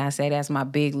 And I say that's my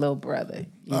big little brother.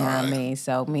 You know what I mean?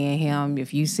 So me and him,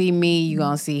 if you see me, you're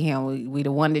going to see him. We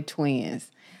the Wonder Twins.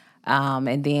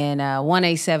 And then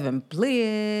 187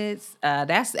 Blitz,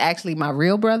 that's actually my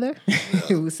real brother.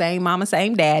 Same mama,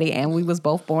 same daddy, and we was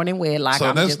both born in wedlock.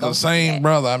 So that's the same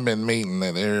brother I've been meeting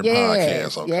at every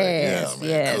podcast. Okay.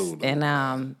 Yes. Cool,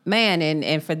 and man,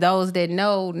 and for those that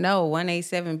know,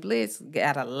 187 Blitz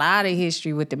got a lot of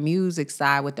history with the music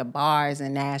side, with the bars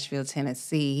in Nashville,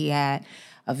 Tennessee. He had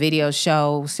a video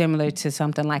show similar to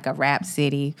something like a Rap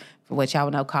City, which I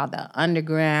would know called the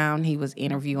Underground. He was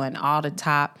interviewing all the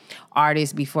top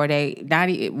artists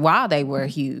while they were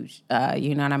huge.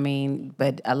 You know what I mean?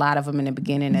 But a lot of them in the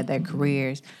beginning of their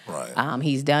careers. Right.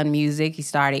 He's done music. He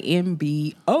started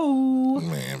MBO.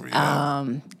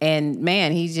 Man, And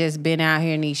man, he's just been out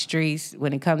here in these streets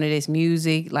when it comes to this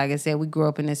music. Like I said, we grew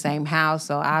up in the same house,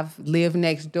 so I've lived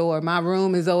next door. My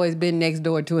room has always been next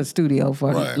door to a studio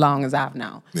for as long as I've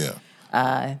known. Yeah.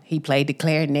 He played the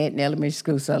clarinet in elementary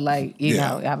school, so like you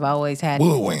know, I've always had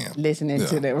listening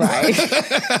to the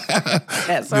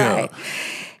That's right.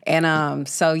 And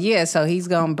so he's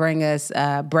gonna bring us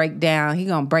break down. He's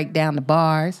gonna break down the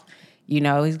bars. You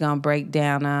know, he's gonna break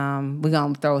down. We're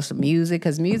gonna throw some music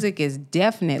because music is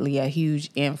definitely a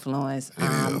huge influence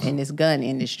in this gun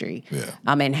industry. Yeah.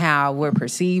 And how we're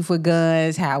perceived with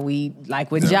guns, how we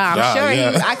like with Ja. I'm sure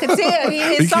I could tell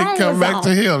his song was on. Come back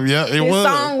to him. Yeah, his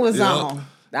song was on.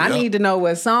 I need to know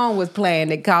what song was playing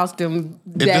that cost him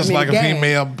that it's just many like a games.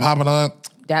 female popping up.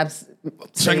 That's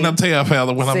shaking her tail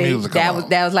feather when her music comes on.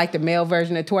 That was like the male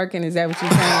version of twerking. Is that what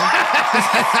you're saying?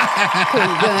 Put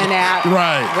your gun out,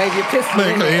 right? Wave your pistol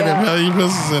in the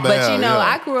air. But you know,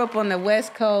 I grew up on the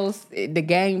West Coast, the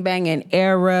gangbanging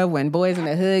era when Boys in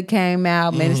the Hood came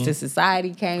out, Minister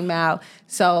Society came out.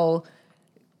 So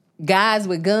guys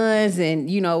with guns and,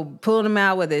 you know, pulling them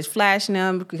out, whether it's flashing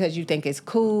them because you think it's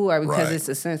cool or because it's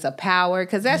a sense of power,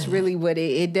 because that's really what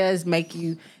it does make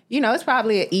you. You know, it's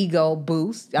probably an ego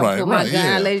boost. I'm put my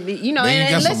gun, you know,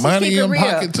 then and let's just keep it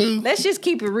real. Too. Let's just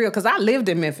keep it real, because I lived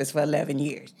in Memphis for 11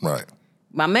 years. Right.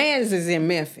 My man's is in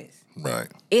Memphis. Right.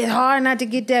 It's hard not to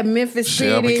get that Memphis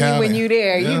spirit in you when you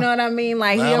there. Yeah. You know what I mean?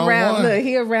 Like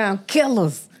he around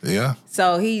killers. Yeah.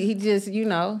 So he just, you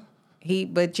know,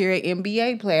 but you're an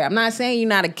NBA player. I'm not saying you're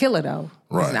not a killer though.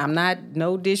 Right. I'm not,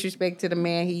 no disrespect to the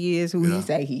man he is, who he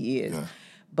say he is. Yeah.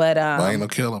 But I ain't no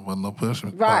killer, but no pusher.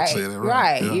 Right.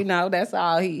 Yeah. You know, that's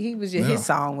all. He was just his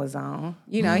song was on.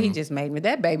 You know, he just made me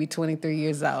that baby 23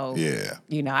 years old. Yeah.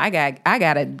 You know, I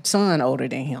got a son older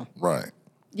than him. Right.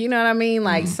 You know what I mean?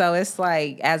 Like, so it's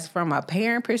like, as from a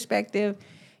parent perspective,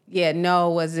 Yeah, no.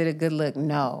 Was it a good look?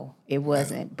 No, it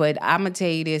wasn't. But I'm going to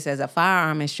tell you this, as a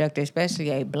firearm instructor, especially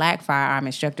a black firearm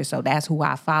instructor, so that's who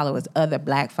I follow, is other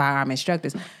black firearm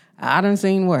instructors. I done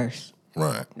seen worse.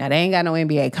 Right. Now, they ain't got no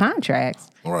NBA contracts.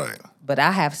 Right. But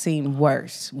I have seen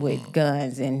worse with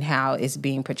guns and how it's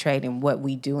being portrayed and what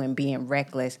we do and being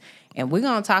reckless. And we're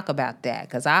going to talk about that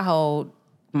because I hold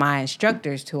my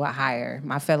instructors to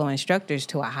my fellow instructors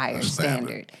to a higher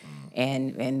standard.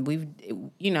 And we've,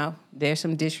 there's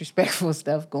some disrespectful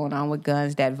stuff going on with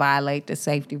guns that violate the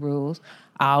safety rules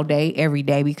all day, every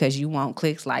day, because you want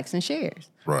clicks, likes, and shares.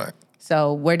 Right.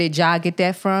 So where did y'all get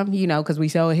that from? Because we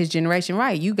saw his generation.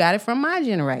 Right. You got it from my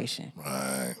generation.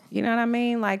 Right. You know what I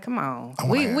mean? Like, come on.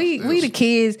 We the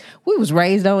kids, we was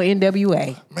raised on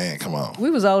NWA. Man, come on. We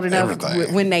was old enough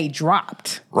when they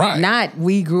dropped. Right. Not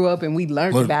we grew up and we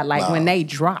learned about when they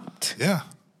dropped. Yeah.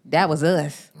 That was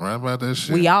us. Right about that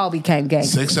shit. We all became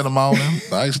gangsters. 6 in the morning,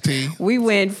 iced tea. We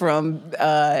went from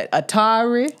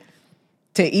Atari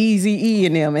to Eazy-E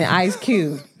and them and Ice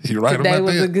Cube. You right Today about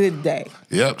was that. a good day.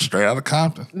 Yep, straight out of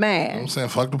Compton. Man. You know what I'm saying?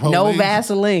 Fuck the police. No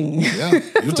Vaseline. Yeah.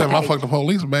 You tell me I fucked the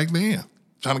police back then.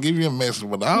 Trying to give you a message,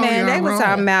 but man, they were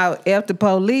talking about F the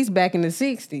police back in the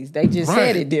 60s. They just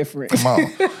said it different. Come on.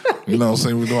 You know what I'm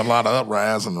saying? We're doing a lot of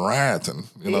uprising and rioting,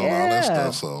 all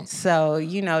that stuff. So,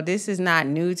 this is not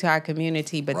new to our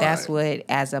community, but that's what,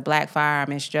 as a black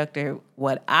firearm instructor,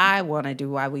 what I want to do,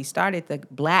 why we started the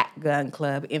Black Gun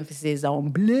Club, emphasis on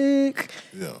black.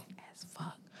 Yeah. As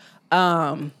fuck.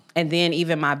 And then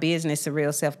even my business, the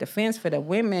Real Self-Defense for the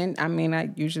women, I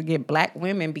usually get black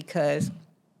women because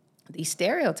these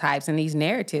stereotypes and these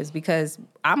narratives, because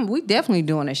we definitely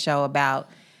doing a show about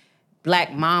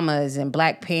black mamas and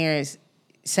black parents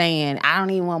saying, I don't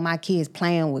even want my kids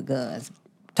playing with guns.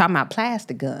 Talking about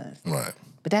plastic guns. Right.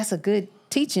 But that's a good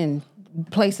teaching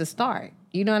place to start.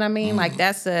 You know what I mean? Like,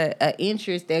 that's a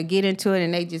interest. They'll get into it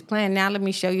and they just playing. Now let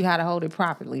me show you how to hold it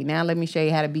properly. Now let me show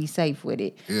you how to be safe with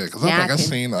it. Yeah, because I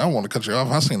don't want to cut you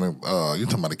off. I seen, you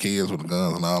talking about the kids with the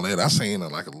guns and all that. I seen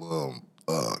like a little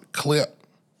clip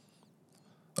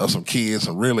of some kids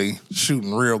and really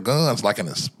shooting real guns like in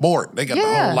a sport. They got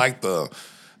the whole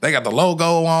they got the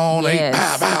logo on.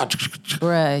 Yes. They pow.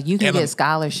 Bruh, you can get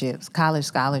scholarships, college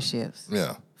scholarships.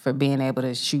 Yeah. For being able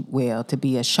to shoot well, to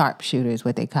be a sharpshooter is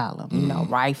what they call them.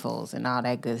 Rifles and all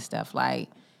that good stuff. Like,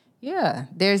 yeah,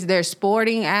 there's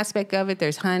sporting aspect of it.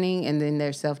 There's hunting, and then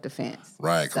there's self-defense.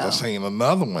 Right, because I seen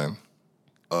another one.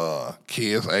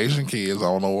 Asian kids, I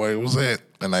don't know where it was at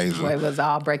in Asia. Where it was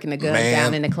all breaking the guns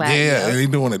down in the class. Yeah, and they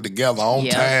doing it together on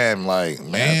time. Like,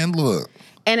 man, look.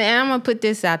 And I'm going to put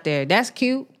this out there. That's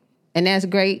cute, and that's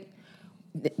great.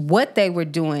 What they were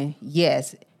doing,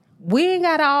 yes. We ain't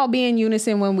got to all be in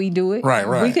unison when we do it.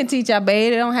 Right. We can teach our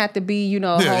baby. It don't have to be, a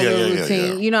whole little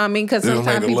routine. You know what I mean? Because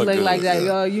sometimes people look like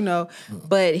that,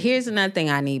 But here's another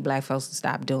thing I need black folks to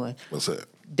stop doing. What's that?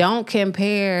 Don't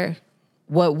compare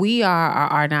what we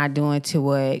are not doing to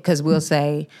what, because we'll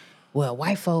say, well,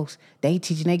 white folks, they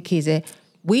teaching their kids that.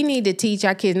 We need to teach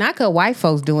our kids, not because white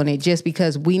folks doing it, just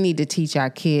because we need to teach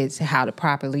our kids how to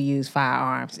properly use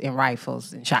firearms and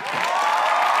rifles and shotguns.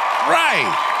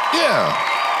 Right. Yeah.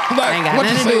 Like, ain't got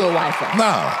nothing to do with white folks.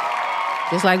 No.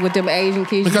 Just like with them Asian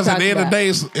kids. Because at the end of the day,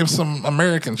 it's some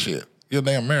American shit. You're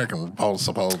damn American,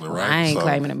 supposedly, right? I ain't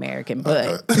claiming American,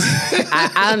 but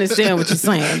I understand what you're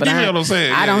saying. But you know what I'm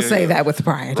saying? I don't say that with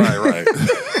pride. Right.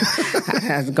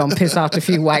 I'm going to piss off the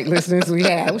few white listeners we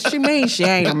have. What she mean she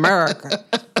ain't America?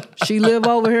 She live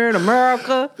over here in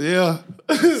America? Yeah.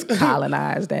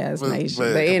 Colonized ass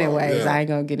nation. But anyways, I ain't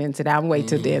going to get into that. I'm waiting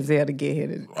till Denzel to get here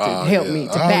to help me,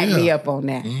 to back me up on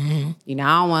that. I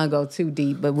don't want to go too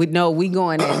deep, but we know we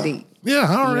going that deep. Yeah,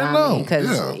 I already know.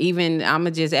 Because even, I'm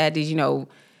going to just add this,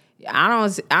 I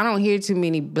don't hear too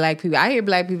many black people. I hear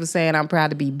black people saying I'm proud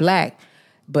to be black,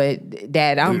 but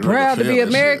that I'm proud to be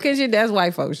American shit, that's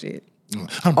white folk shit.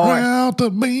 I'm proud to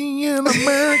be an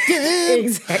American.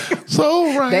 Exactly.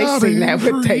 So proud. They sing that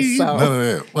with their song. None of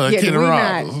that. Well, Kenny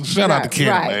Rogers. Shout out to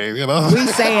Kenny, man. We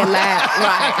saying loud,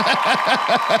 right?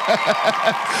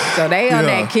 So they on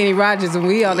that Kenny Rogers and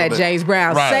we on that James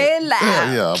Brown. Right. Say it loud.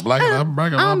 Yeah. Black and I'm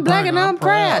black and I'm black and I'm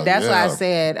proud. That's why I Yeah.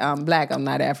 said I'm black. I'm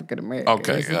not African American.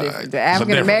 Okay, The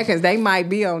African Americans, they might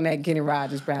be on that Kenny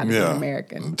Rogers proud to be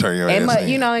American. Turn your ass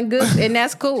in. And good, and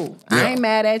that's cool. I ain't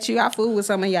mad at you. I fool with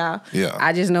some of y'all. Yeah.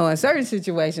 I just know in certain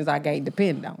situations I can't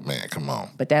depend on. Man, come on.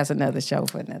 But that's another show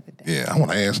for another day. Yeah, I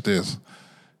want to ask this.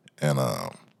 And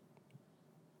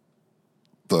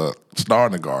the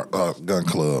starting gun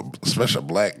club, especially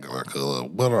Black Gun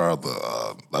Club, what are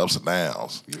the ups and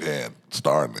downs you had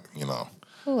starting it,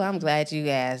 Oh, I'm glad you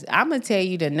asked. I'm going to tell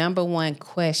you the number one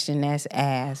question that's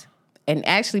asked and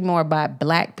actually more about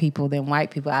black people than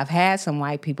white people. I've had some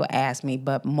white people ask me,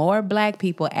 but more black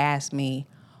people ask me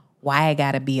why it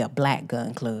gotta be a black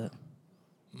gun club.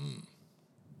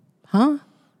 Huh?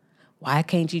 Why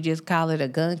can't you just call it a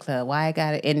gun club? Why I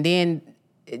gotta? And then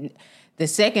the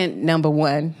second number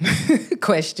one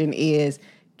question is,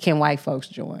 can white folks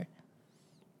join?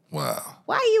 Wow.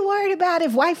 Why are you worried about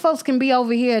if white folks can be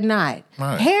over here or not?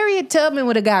 Right. Harriet Tubman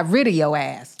would have got rid of your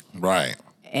ass. Right.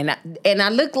 And I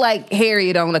look like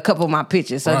Harriet on a couple of my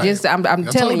pictures. So Right. just I'm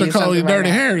telling you call something you right Dirty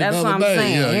now. Harriet That's the what other I'm day.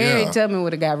 saying. Yeah, Harriet Tubman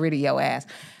would have got rid of your ass.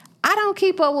 I don't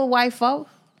keep up with white folks.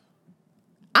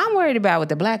 I'm worried about what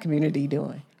the black community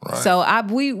doing. Right. So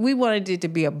we wanted it to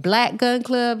be a black gun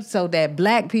club so that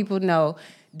black people know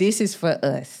this is for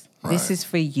us. Right. This is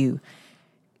for you.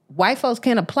 White folks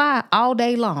can apply all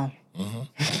day long.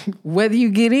 Mm-hmm. Whether you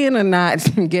get in or not,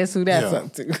 guess who that's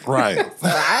up to? Right. So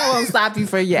I won't stop you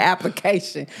for your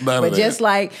application. But just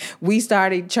like we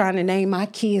started trying to name my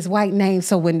kids white names,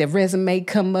 so when the resume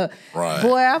come up,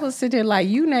 boy, I was sitting there like,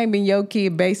 you naming your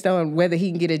kid based on whether he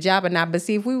can get a job or not. But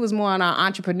see, if we was more on our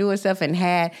entrepreneur stuff and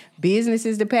had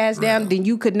businesses to pass down, then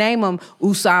you could name them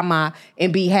Usama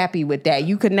and be happy with that.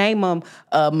 You could name them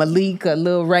Malik or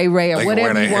Lil Ray Ray or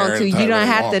whatever you want to. You don't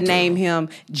have to name him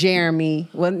Jeremy.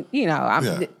 Well, you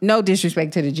know, no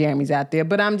disrespect to the Jeremys out there,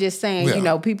 but I'm just saying, you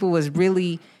know, people was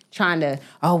really trying to,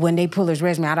 when they pull his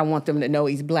resume, I don't want them to know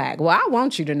he's black. Well, I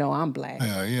want you to know I'm black.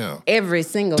 Yeah, yeah. Every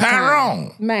single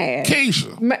Tyrone. time. Man.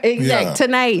 Keisha. Exactly.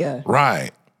 Tanea. Right.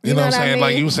 You know what I'm saying? I mean?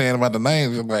 Like you were saying about the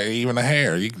names, like even the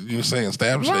hair. You were saying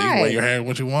establish that you can wear your hair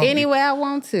what you want. Anyway, I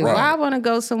want to. Right. I want to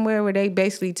go somewhere where they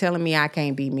basically telling me I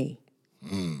can't be me.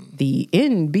 The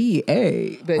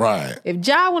NBA. But if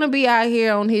Ja want to be out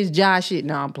here on his Ja shit,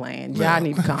 no, I'm playing. Ja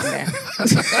need to calm down.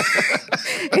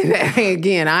 And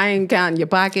again, I ain't counting your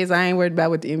pockets. I ain't worried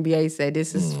about what the NBA said.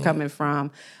 This is coming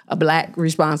from a black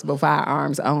responsible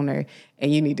firearms owner,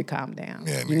 and you need to calm down.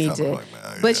 Yeah, you need to.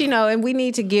 But you know, and we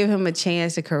need to give him a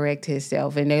chance to correct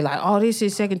himself. And they're like, "Oh, this is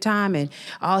his second time," and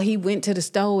he went to the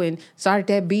store and started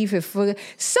that beef.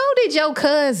 So did your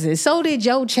cousin. So did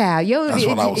your child. That's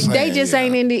what I was saying, they just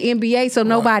ain't in the NBA, so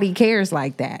nobody cares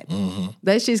like that. Mm-hmm.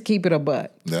 Let's just keep it a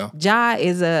buck. Yeah. Ja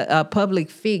is a public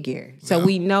figure, so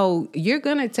we know you're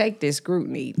gonna take this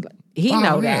scrutiny. He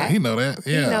know that. He know that.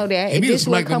 Yeah. He know that. He need to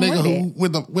smack the nigga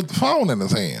with with the phone in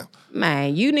his hand.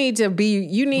 Man, you need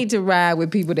to ride with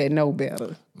people that know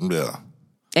better. Yeah.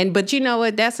 But you know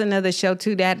what? That's another show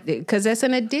too. That because that's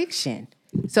an addiction.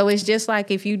 So it's just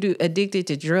like if you do addicted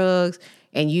to drugs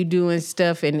and you doing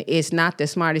stuff and it's not the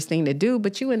smartest thing to do,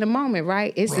 but you in the moment,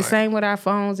 right? It's the same with our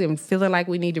phones and feeling like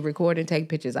we need to record and take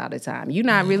pictures all the time. You're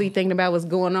not really thinking about what's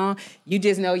going on. You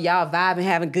just know y'all vibing,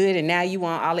 having good, and now you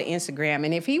on all the Instagram.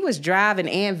 And if he was driving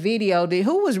and video, then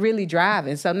who was really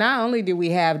driving? So not only do we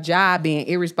have Ja being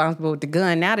irresponsible with the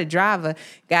gun, now the driver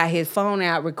got his phone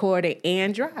out recording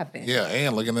and driving. Yeah,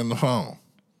 and looking in the phone.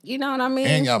 You know what I mean?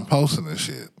 And y'all posting this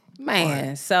shit.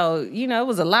 Man, so, you know, it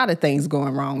was a lot of things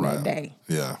going wrong that day.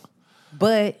 Yeah.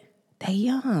 But they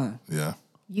young. Yeah.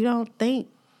 You don't think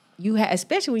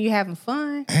especially when you're having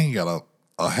fun. And he got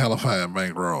a hell of a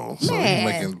bankroll. So he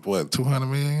making, what, $200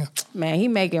 million? Man, he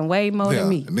making way more than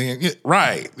me. And then,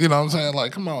 right. You know what I'm saying?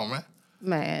 Like, come on, man.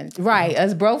 Man, right.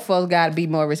 Us broke folks got to be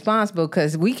more responsible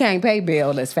because we can't pay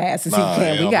bill as fast as he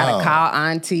can. We got to call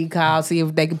auntie, see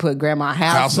if they can put grandma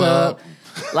house up.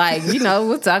 Like, you know,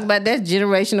 we'll talk about that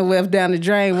generational wealth down the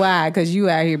drain. Why? Because you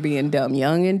out here being dumb,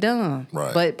 young and dumb.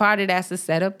 Right. But part of that's the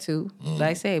setup, too. Like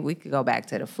I said, we could go back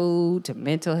to the food, to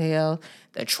mental health,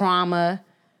 the trauma.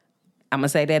 I'm going to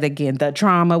say that again, the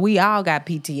trauma. We all got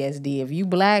PTSD. If you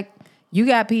black, you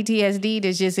got PTSD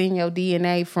that's just in your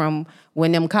DNA from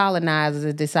when them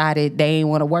colonizers decided they ain't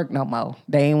want to work no more.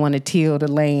 They ain't want to till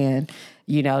the land.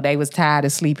 You know, they was tired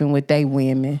of sleeping with they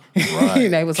women. Right.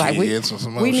 They was like,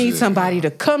 we need somebody to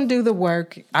come do the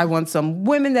work. I want some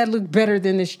women that look better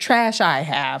than this trash I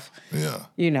have. Yeah.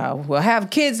 You know, we'll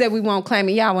have kids that we won't claim.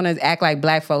 And y'all want to act like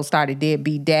black folks started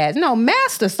deadbeat dads. No,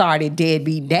 Master started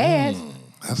deadbeat dads.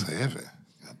 That's heavy.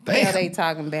 What are they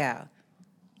talking about?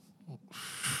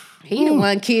 He the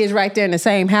one kids right there in the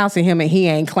same house as him and he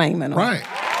ain't claiming them. Right.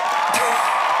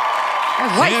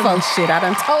 That's white folks shit. I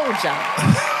done told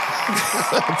y'all.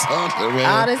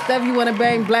 All this stuff you want to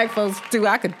bang black folks to,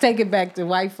 I could take it back to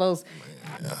white folks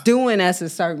doing us a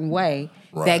certain way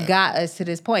that got us to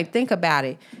this point. Think about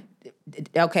it.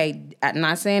 Okay, I'm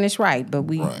not saying it's right, but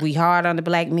we hard on the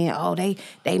black men. Oh, they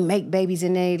make babies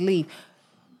and they leave.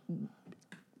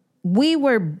 We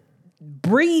were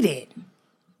breeded.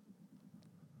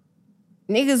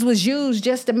 Niggas was used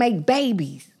just to make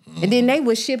babies. And then they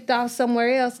was shipped off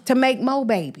somewhere else to make more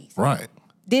babies. Right.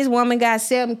 This woman got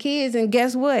 7 kids, and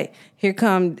guess what? Here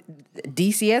come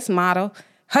DCS model.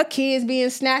 Her kids being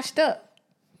snatched up.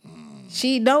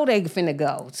 She know they finna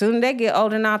go. Soon they get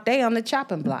old enough, they on the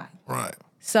chopping block. Right.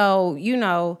 So,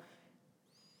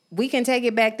 we can take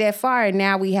it back that far, and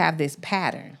now we have this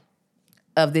pattern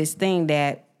of this thing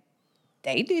that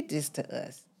they did this to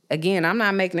us. Again, I'm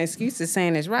not making excuses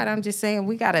saying it's right. I'm just saying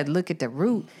we got to look at the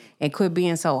root and quit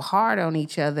being so hard on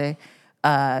each other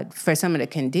for some of the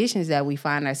conditions that we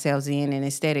find ourselves in. And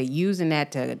instead of using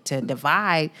that to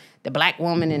divide the black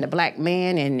woman and the black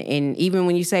man, and even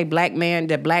when you say black man,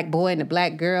 the black boy and the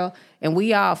black girl, and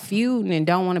we all feuding and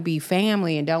don't want to be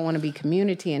family and don't want to be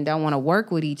community and don't want to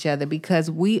work with each other because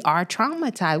we are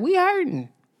traumatized. We hurting.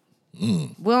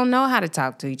 We don't know how to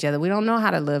talk to each other. We don't know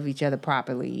how to love each other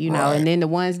properly, you know. Right. And then the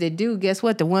ones that do, guess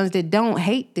what? The ones that don't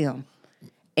hate them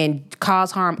and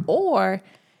cause harm, or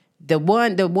the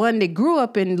one that grew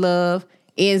up in love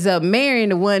ends up marrying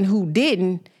the one who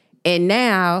didn't, and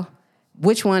now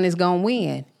which one is gonna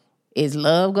win? Is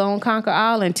love gonna conquer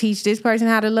all and teach this person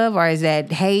how to love, or is that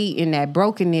hate and that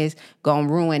brokenness gonna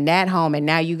ruin that home? And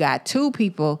now you got 2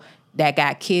 people that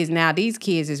got kids. Now these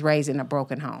kids is raised in a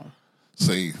broken home.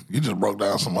 See, you just broke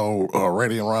down some old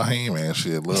Reddy and Raheem and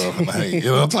shit, love and hate. You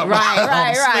know what I'm talking about?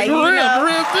 Right.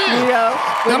 Real thing.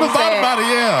 Never thought about it,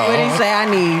 yeah. What did he say? I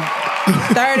need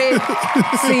 30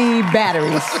 C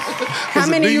batteries. How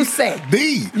many you say?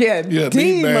 D. Yeah,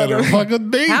 D, motherfucker,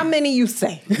 D. How many you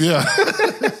say? Yeah.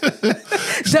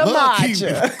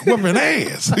 Demaja. Women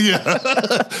ass. Yeah.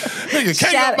 Nigga,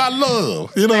 can't get my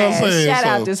love. You know what I'm saying? Shout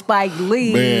out to Spike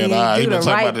Lee. Man, I've been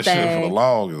talking about this thing. shit for the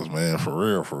longest, man. For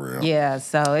real. Yeah,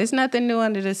 so it's nothing new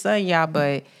under the sun, y'all,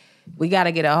 but we got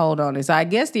to get a hold on it. So I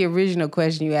guess the original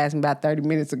question you asked me about 30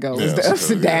 minutes ago was the ups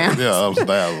and downs. Yeah, ups and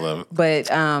downs of it. But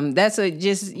that's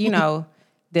just,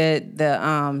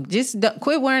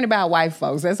 quit worrying about white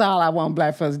folks. That's all I want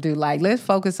black folks to do. Like, let's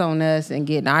focus on us and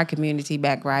getting our community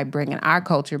back right, bringing our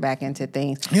culture back into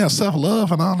things. Yeah,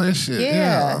 self-love and all that shit.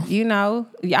 Yeah. Y'all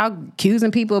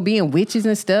accusing people of being witches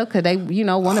and stuff because they,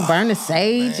 want to burn the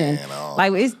sage.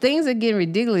 Things are getting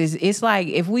ridiculous. It's like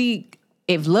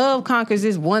if love conquers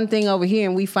this one thing over here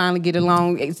and we finally get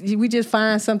along, we just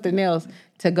find something else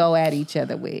to go at each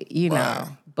other with, Right.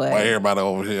 But everybody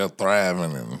over here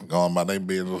thriving and going by their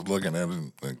business, looking at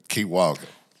it and keep walking.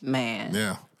 Man.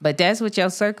 Yeah. But that's what your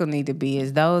circle need to be,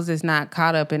 is those that's not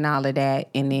caught up in all of that.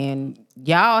 And then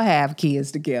y'all have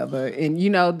kids together.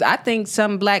 And, I think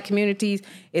some black communities,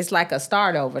 it's like a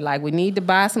start over. Like, we need to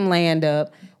buy some land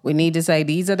up. We need to say,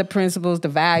 these are the principles, the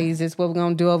values, this is what we're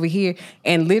going to do over here.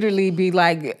 And literally be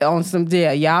like on some,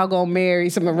 y'all going to marry,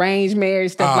 some arranged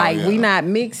marriage stuff. We not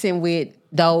mixing with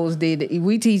those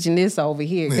we teaching this over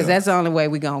here because that's the only way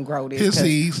we gonna grow this. His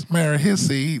seeds, marry his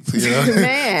seeds.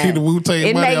 Man, keep the Wu-Tang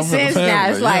it money makes sense now.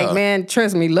 It's like, man,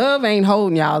 trust me, love ain't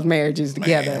holding y'all's marriages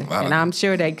together, and I'm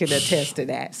sure they could attest to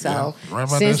that. So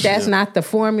since that's not the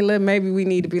formula, maybe we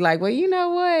need to be like, well, you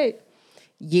know what?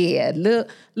 Yeah,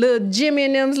 little Jimmy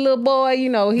and them's little boy,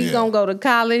 he's gonna go to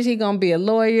college, he gonna be a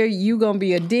lawyer, you gonna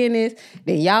be a dentist,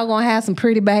 then y'all gonna have some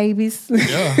pretty babies.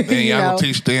 Yeah, then y'all gonna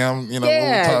teach them,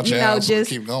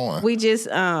 just keep going. We just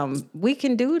we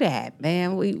can do that,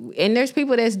 man. And there's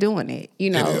people that's doing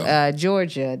it.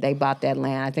 Georgia, they bought that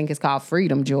land. I think it's called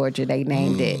Freedom, Georgia. They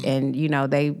named it, and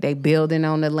they building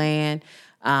on the land.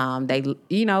 They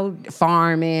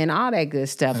farming, all that good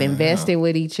stuff, investing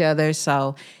with each other.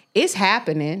 So it's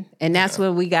happening, and that's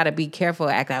what we got to be careful.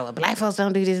 Act like, well, black folks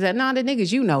don't do this. That. No, the niggas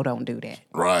don't do that.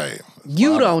 Right.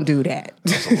 You don't do that.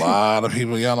 There's a lot of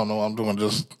people, y'all don't know what I'm doing.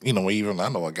 Just, even I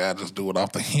know a guy just do it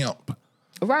off the hemp.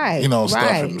 Right.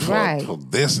 Stuff for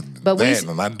this and that.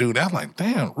 And I do that. I'm like,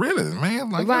 damn, really, man?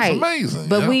 Like, that's amazing.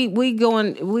 But we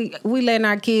letting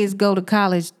our kids go to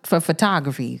college for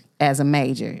photography as a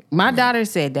major. My daughter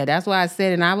said that. That's why I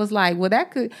said it. And I was like, well,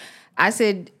 that could... I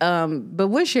said, but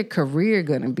what's your career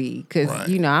going to be? Because,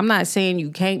 I'm not saying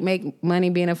you can't make money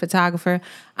being a photographer.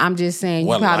 I'm just saying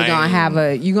you're probably going to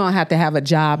have to have a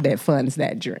job that funds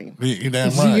that dream. You damn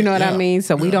right. You know what I mean?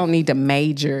 So we don't need to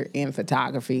major in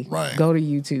photography. Right. Go to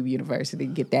YouTube University,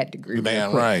 get that degree. You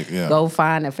damn right, yeah. Go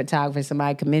find a photographer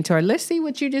somebody can mentor. Let's see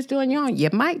what you're just doing your own. You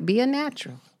might be a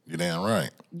natural. You damn right.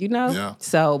 Yeah.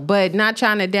 So, but not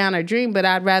trying to down her dream, but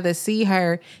I'd rather see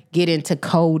her get into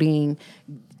coding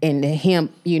and the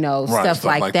hemp, stuff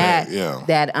like that. Yeah.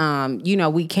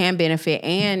 That we can benefit,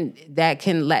 and that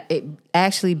can it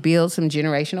actually build some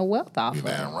generational wealth off of.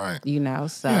 Damn right.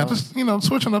 So yeah, just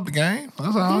switching up the game.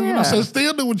 That's all. Yeah. So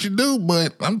still do what you do,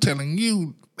 but I'm telling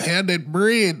you, have that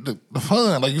bread, the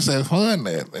fun, like you said, fun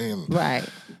that. And right.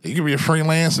 You can be a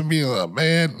freelance and be a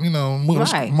bad, more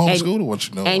school to what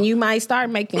you know. And you might start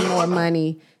making more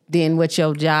money than what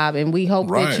your job, and we hope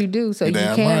that you do, so you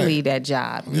can leave that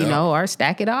job, or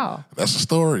stack it all. That's a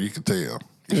story you can tell.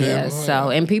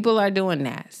 And people are doing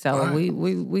that. So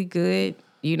we good,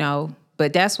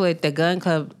 But that's what the gun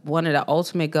club, one of the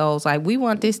ultimate goals, like we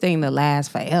want this thing to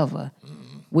last forever.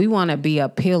 Mm-hmm. We want to be a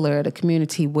pillar of the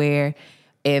community where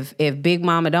if Big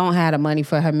Mama don't have the money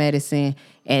for her medicine,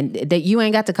 and that you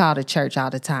ain't got to call the church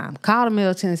all the time. Call the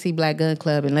Middle Tennessee Black Gun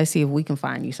Club and let's see if we can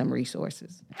find you some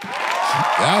resources.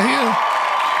 Out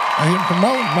here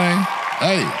promoting, man.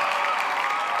 Hey.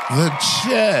 The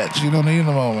church. You don't need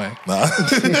them all, man. Nah.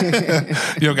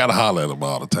 You don't got to holler at them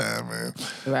all the time, man.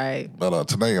 Right. But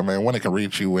today, man, when they can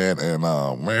reach you at, and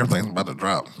everything's about to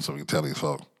drop, so we can tell these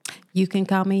folks. You can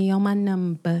call me on my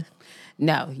number.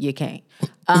 No, you can't.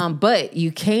 But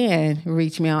you can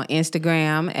reach me on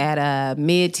Instagram at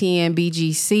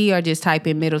mid10BGC or just type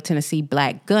in Middle Tennessee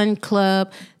Black Gun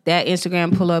Club. That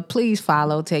Instagram pull up, please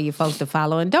follow. Tell your folks to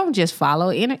follow. And don't just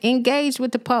follow. Engage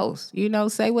with the post.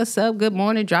 Say what's up, good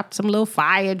morning. Drop some little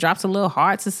fire. Drop some little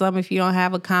hearts or something if you don't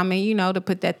have a comment, to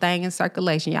put that thing in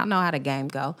circulation. Y'all know how the game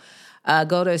go.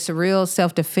 Go to Surreal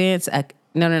Self-Defense.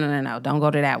 No. Don't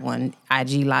go to that one.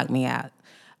 IG locked me out.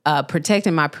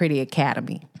 Protecting My Pretty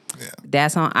Academy. Yeah.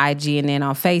 That's on IG. And then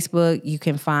on Facebook, you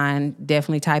can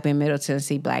definitely type in Middle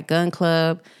Tennessee Black Gun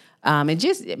Club. And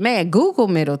just, Google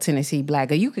Middle Tennessee Black.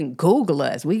 You can Google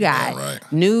us. We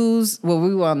got news. Well,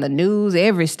 we were on the news,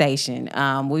 every station.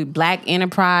 We Black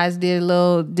Enterprise did a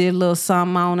little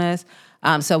something on us.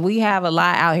 So we have a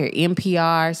lot out here.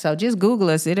 NPR. So just Google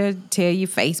us. It'll tell you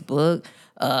Facebook,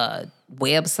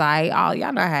 website. Oh,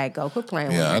 y'all know how it go. Quit playing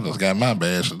with me. I just got my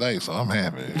badge today, so I'm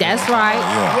happy. That's right.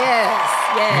 Yes.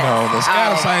 The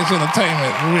Sky Science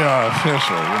Entertainment, we are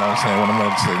official. You know what I'm saying? When I'm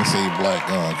going to see Black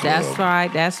Gun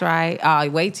Club. That's right. Oh,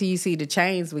 wait till you see the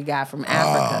chains we got from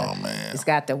Africa. Oh, man. It's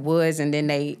got the woods, and then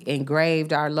they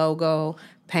engraved our logo,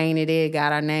 painted it,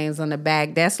 got our names on the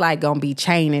back. That's like going to be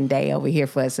chaining day over here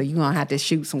for us. So you're going to have to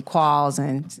shoot some quals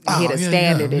and hit a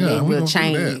standard, and then we'll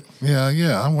chain you.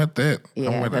 Yeah, I'm with that.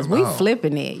 Yeah, because we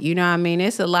flipping it. You know what I mean?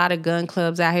 It's a lot of gun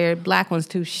clubs out here. Black ones,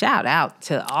 too. Shout out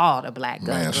to all the black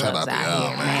gun clubs out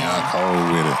here, man. Y'all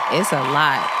cold with it. It's a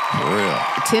lot. For real.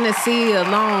 Tennessee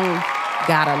alone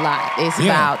got a lot. It's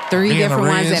about 3 different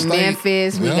ones in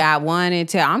Memphis. We got one in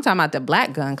I'm talking about the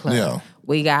Black Gun Club. Yeah.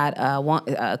 We got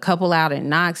a couple out in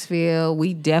Knoxville.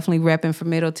 We definitely repping for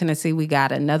Middle Tennessee. We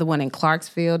got another one in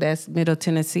Clarksville. That's Middle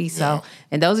Tennessee. So,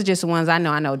 and those are just the ones I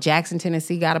know. I know Jackson,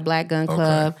 Tennessee got a Black Gun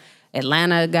Club.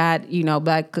 Atlanta got,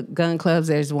 Black gun clubs.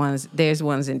 There's ones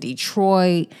in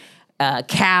Detroit,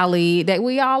 Cali, that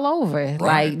we all over. Right.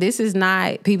 Like, this is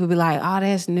not, people be like, oh,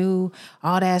 that's new,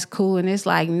 oh, that's cool. And it's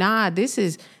like, nah, this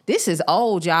is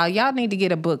old, y'all. Y'all need to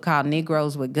get a book called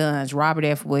Negroes with Guns. Robert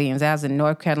F. Williams, that was in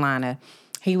North Carolina.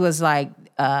 He was like,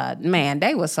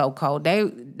 they was so cold.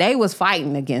 They was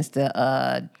fighting against the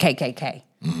KKK.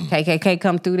 Mm-hmm. KKK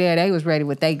come through there, they was ready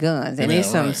with their guns. And there's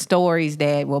some stories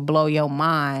that will blow your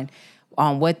mind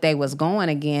on what they was going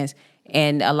against.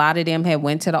 And a lot of them had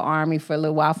went to the army for a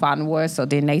little while, fought in the war. So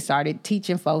then they started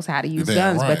teaching folks how to use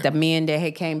guns. Right. But the men that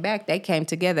had came back, they came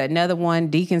together. Another one,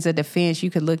 Deacons of Defense.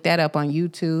 You could look that up on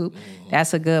YouTube.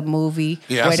 That's a good movie.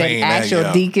 Yeah, where the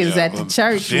actual deacons at the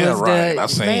church was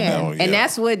the man. And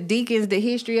that's what deacons, the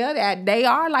history of that, they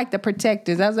are like the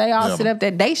protectors. As they all sit up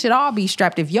there, they should all be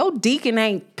strapped. If your deacon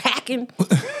ain't packing,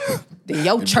 then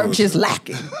your church is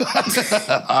lacking. All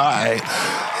right.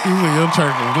 You say your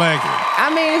church is lacking.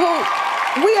 I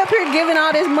mean, we up here giving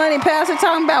all this money, Pastor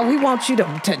talking about we want you to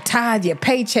tithe your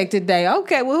paycheck today.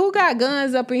 Okay, well, who got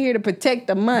guns up in here to protect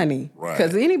the money? Right.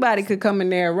 Because anybody could come in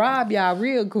there and rob y'all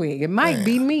real quick. It might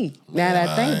be me. Now that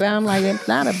I think about it, I'm like, it's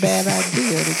not a bad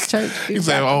idea. The church. You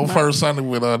say first Sunday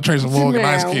with Tracy Morgan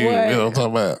Ice Cube. You know what I'm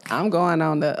talking about? I'm going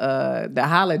on the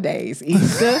holidays,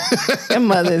 Easter and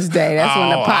Mother's Day. That's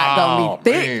when the pot gonna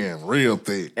be thick. Man, real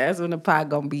thick. That's when the pot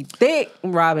gonna be thick.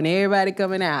 I'm robbing everybody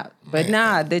coming out. But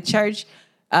the church.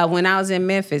 When I was in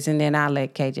Memphis, and then I'll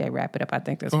let KJ wrap it up. I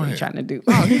think that's what he's trying to do.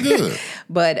 Oh, you good.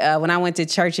 But when I went to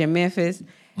church in Memphis,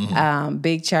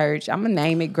 big church, I'm going to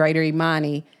name it Greater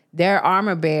Imani, their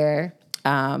armor bearer,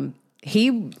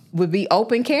 he would be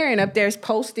open carrying up there,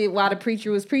 posted while the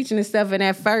preacher was preaching and stuff. And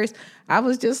at first, I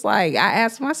was just like, I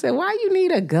asked him, I said, why you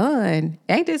need a gun?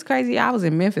 Ain't this crazy? I was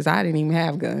in Memphis. I didn't even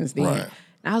have guns then. Right.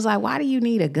 And I was like, why do you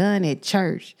need a gun at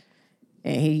church?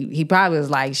 And he probably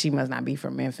was like, she must not be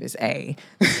from Memphis, A.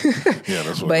 Yeah,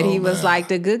 that's what. But he was like,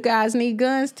 the good guys need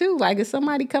guns too. Like if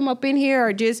somebody come up in here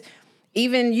or just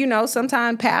even,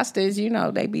 sometimes pastors,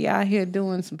 they be out here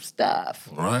doing some stuff.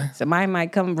 Right. Somebody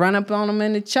might come run up on them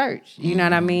in the church. You know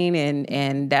what I mean?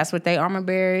 And that's what they armor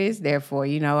bearer is there for.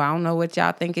 I don't know what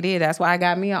y'all think it is. That's why I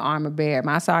got me an armor bearer.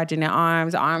 My sergeant at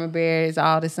arms, armor bearer is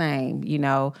all the same.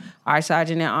 Our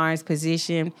sergeant at arms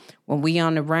position, when we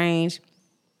on the range,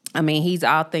 he's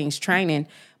all things training.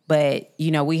 But,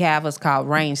 we have what's called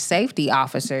range safety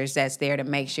officers that's there to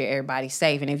make sure everybody's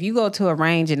safe. And if you go to a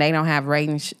range and they don't have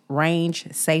range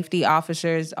safety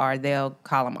officers, or they'll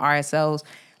call them RSOs,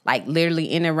 like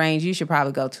literally in the range, you should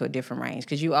probably go to a different range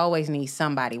because you always need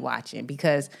somebody watching.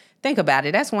 Because think about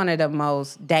it, that's one of the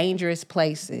most dangerous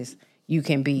places you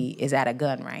can be is at a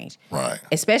gun range. Right.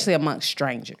 Especially amongst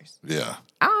strangers. Yeah.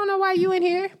 I don't know why you in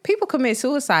here. People commit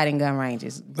suicide in gun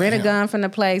ranges. Rent a gun from the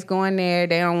place, go in there.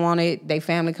 They don't want it. They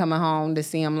family coming home to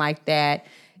see them like that.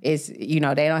 It's, they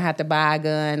don't have to buy a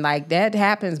gun. Like, that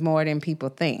happens more than people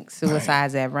think.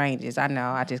 Suicides at ranges. I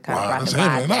know. I just kind of brought the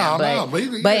vibe down.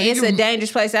 But it's a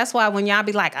dangerous place. That's why when y'all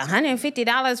be like,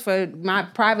 $150 for my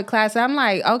private class, I'm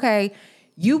like, okay,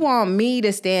 you want me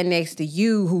to stand next to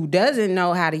you who doesn't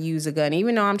know how to use a gun,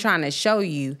 even though I'm trying to show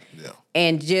you. Yeah.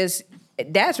 And just...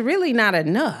 that's really not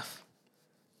enough.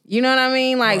 You know what I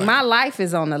mean? Like, my life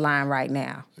is on the line right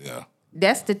now. Yeah.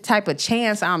 That's the type of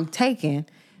chance I'm taking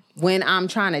when I'm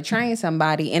trying to train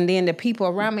somebody. And then the people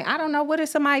around me, I don't know, what if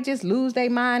somebody just lose their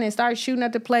mind and start shooting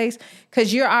at the place?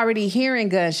 Because you're already hearing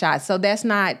gunshots. So that's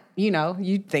not,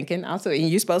 you thinking also, and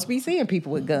you're supposed to be seeing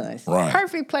people with guns. Right.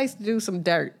 Perfect place to do some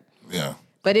dirt. Yeah.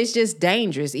 But it's just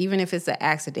dangerous, even if it's an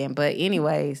accident. But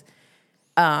anyways...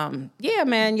 yeah,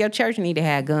 man, your church need to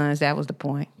have guns. That was the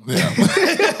point. Yeah.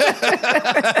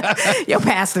 Your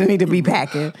pastor need to be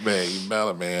packing. Man, you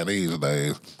better, man, these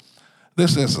days.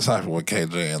 This is the Cypher with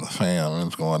KJ and the fam.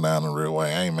 It's going down the real way.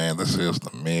 Hey, man, this is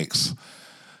the Mixx.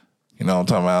 You know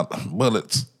what I'm talking about?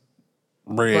 Bullets,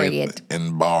 bread.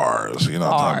 And bars. You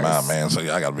know what I'm talking about, man? So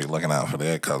y'all got to be looking out for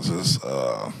that because it's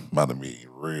about to be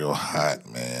real hot,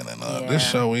 man. And this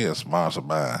show is sponsored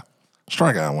by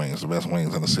Strikeout Wings, the best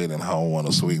wings in the city and home one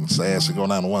of sweet and sassy. Go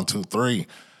down to 123.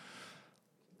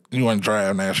 You want to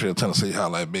drive Nashville, Tennessee,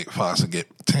 holla at Big Fox to get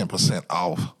 10%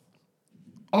 off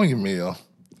on your meal.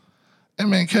 And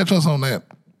man, catch us on that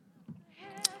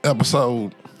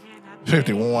episode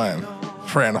 51,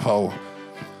 Friend of Ho.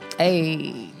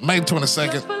 Hey. May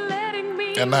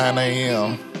 22nd at 9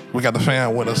 a.m. We got the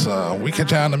fam with us. We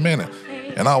catch y'all in a minute.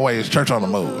 And always, church on the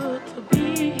move.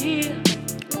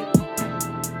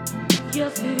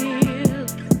 Yes, it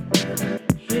is.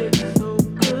 It's so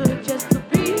good just to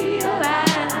be alive.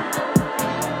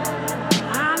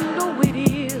 I know it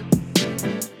is.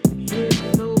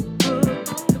 It's so good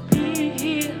to be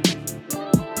here.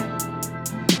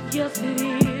 Yes, it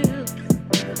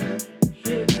is.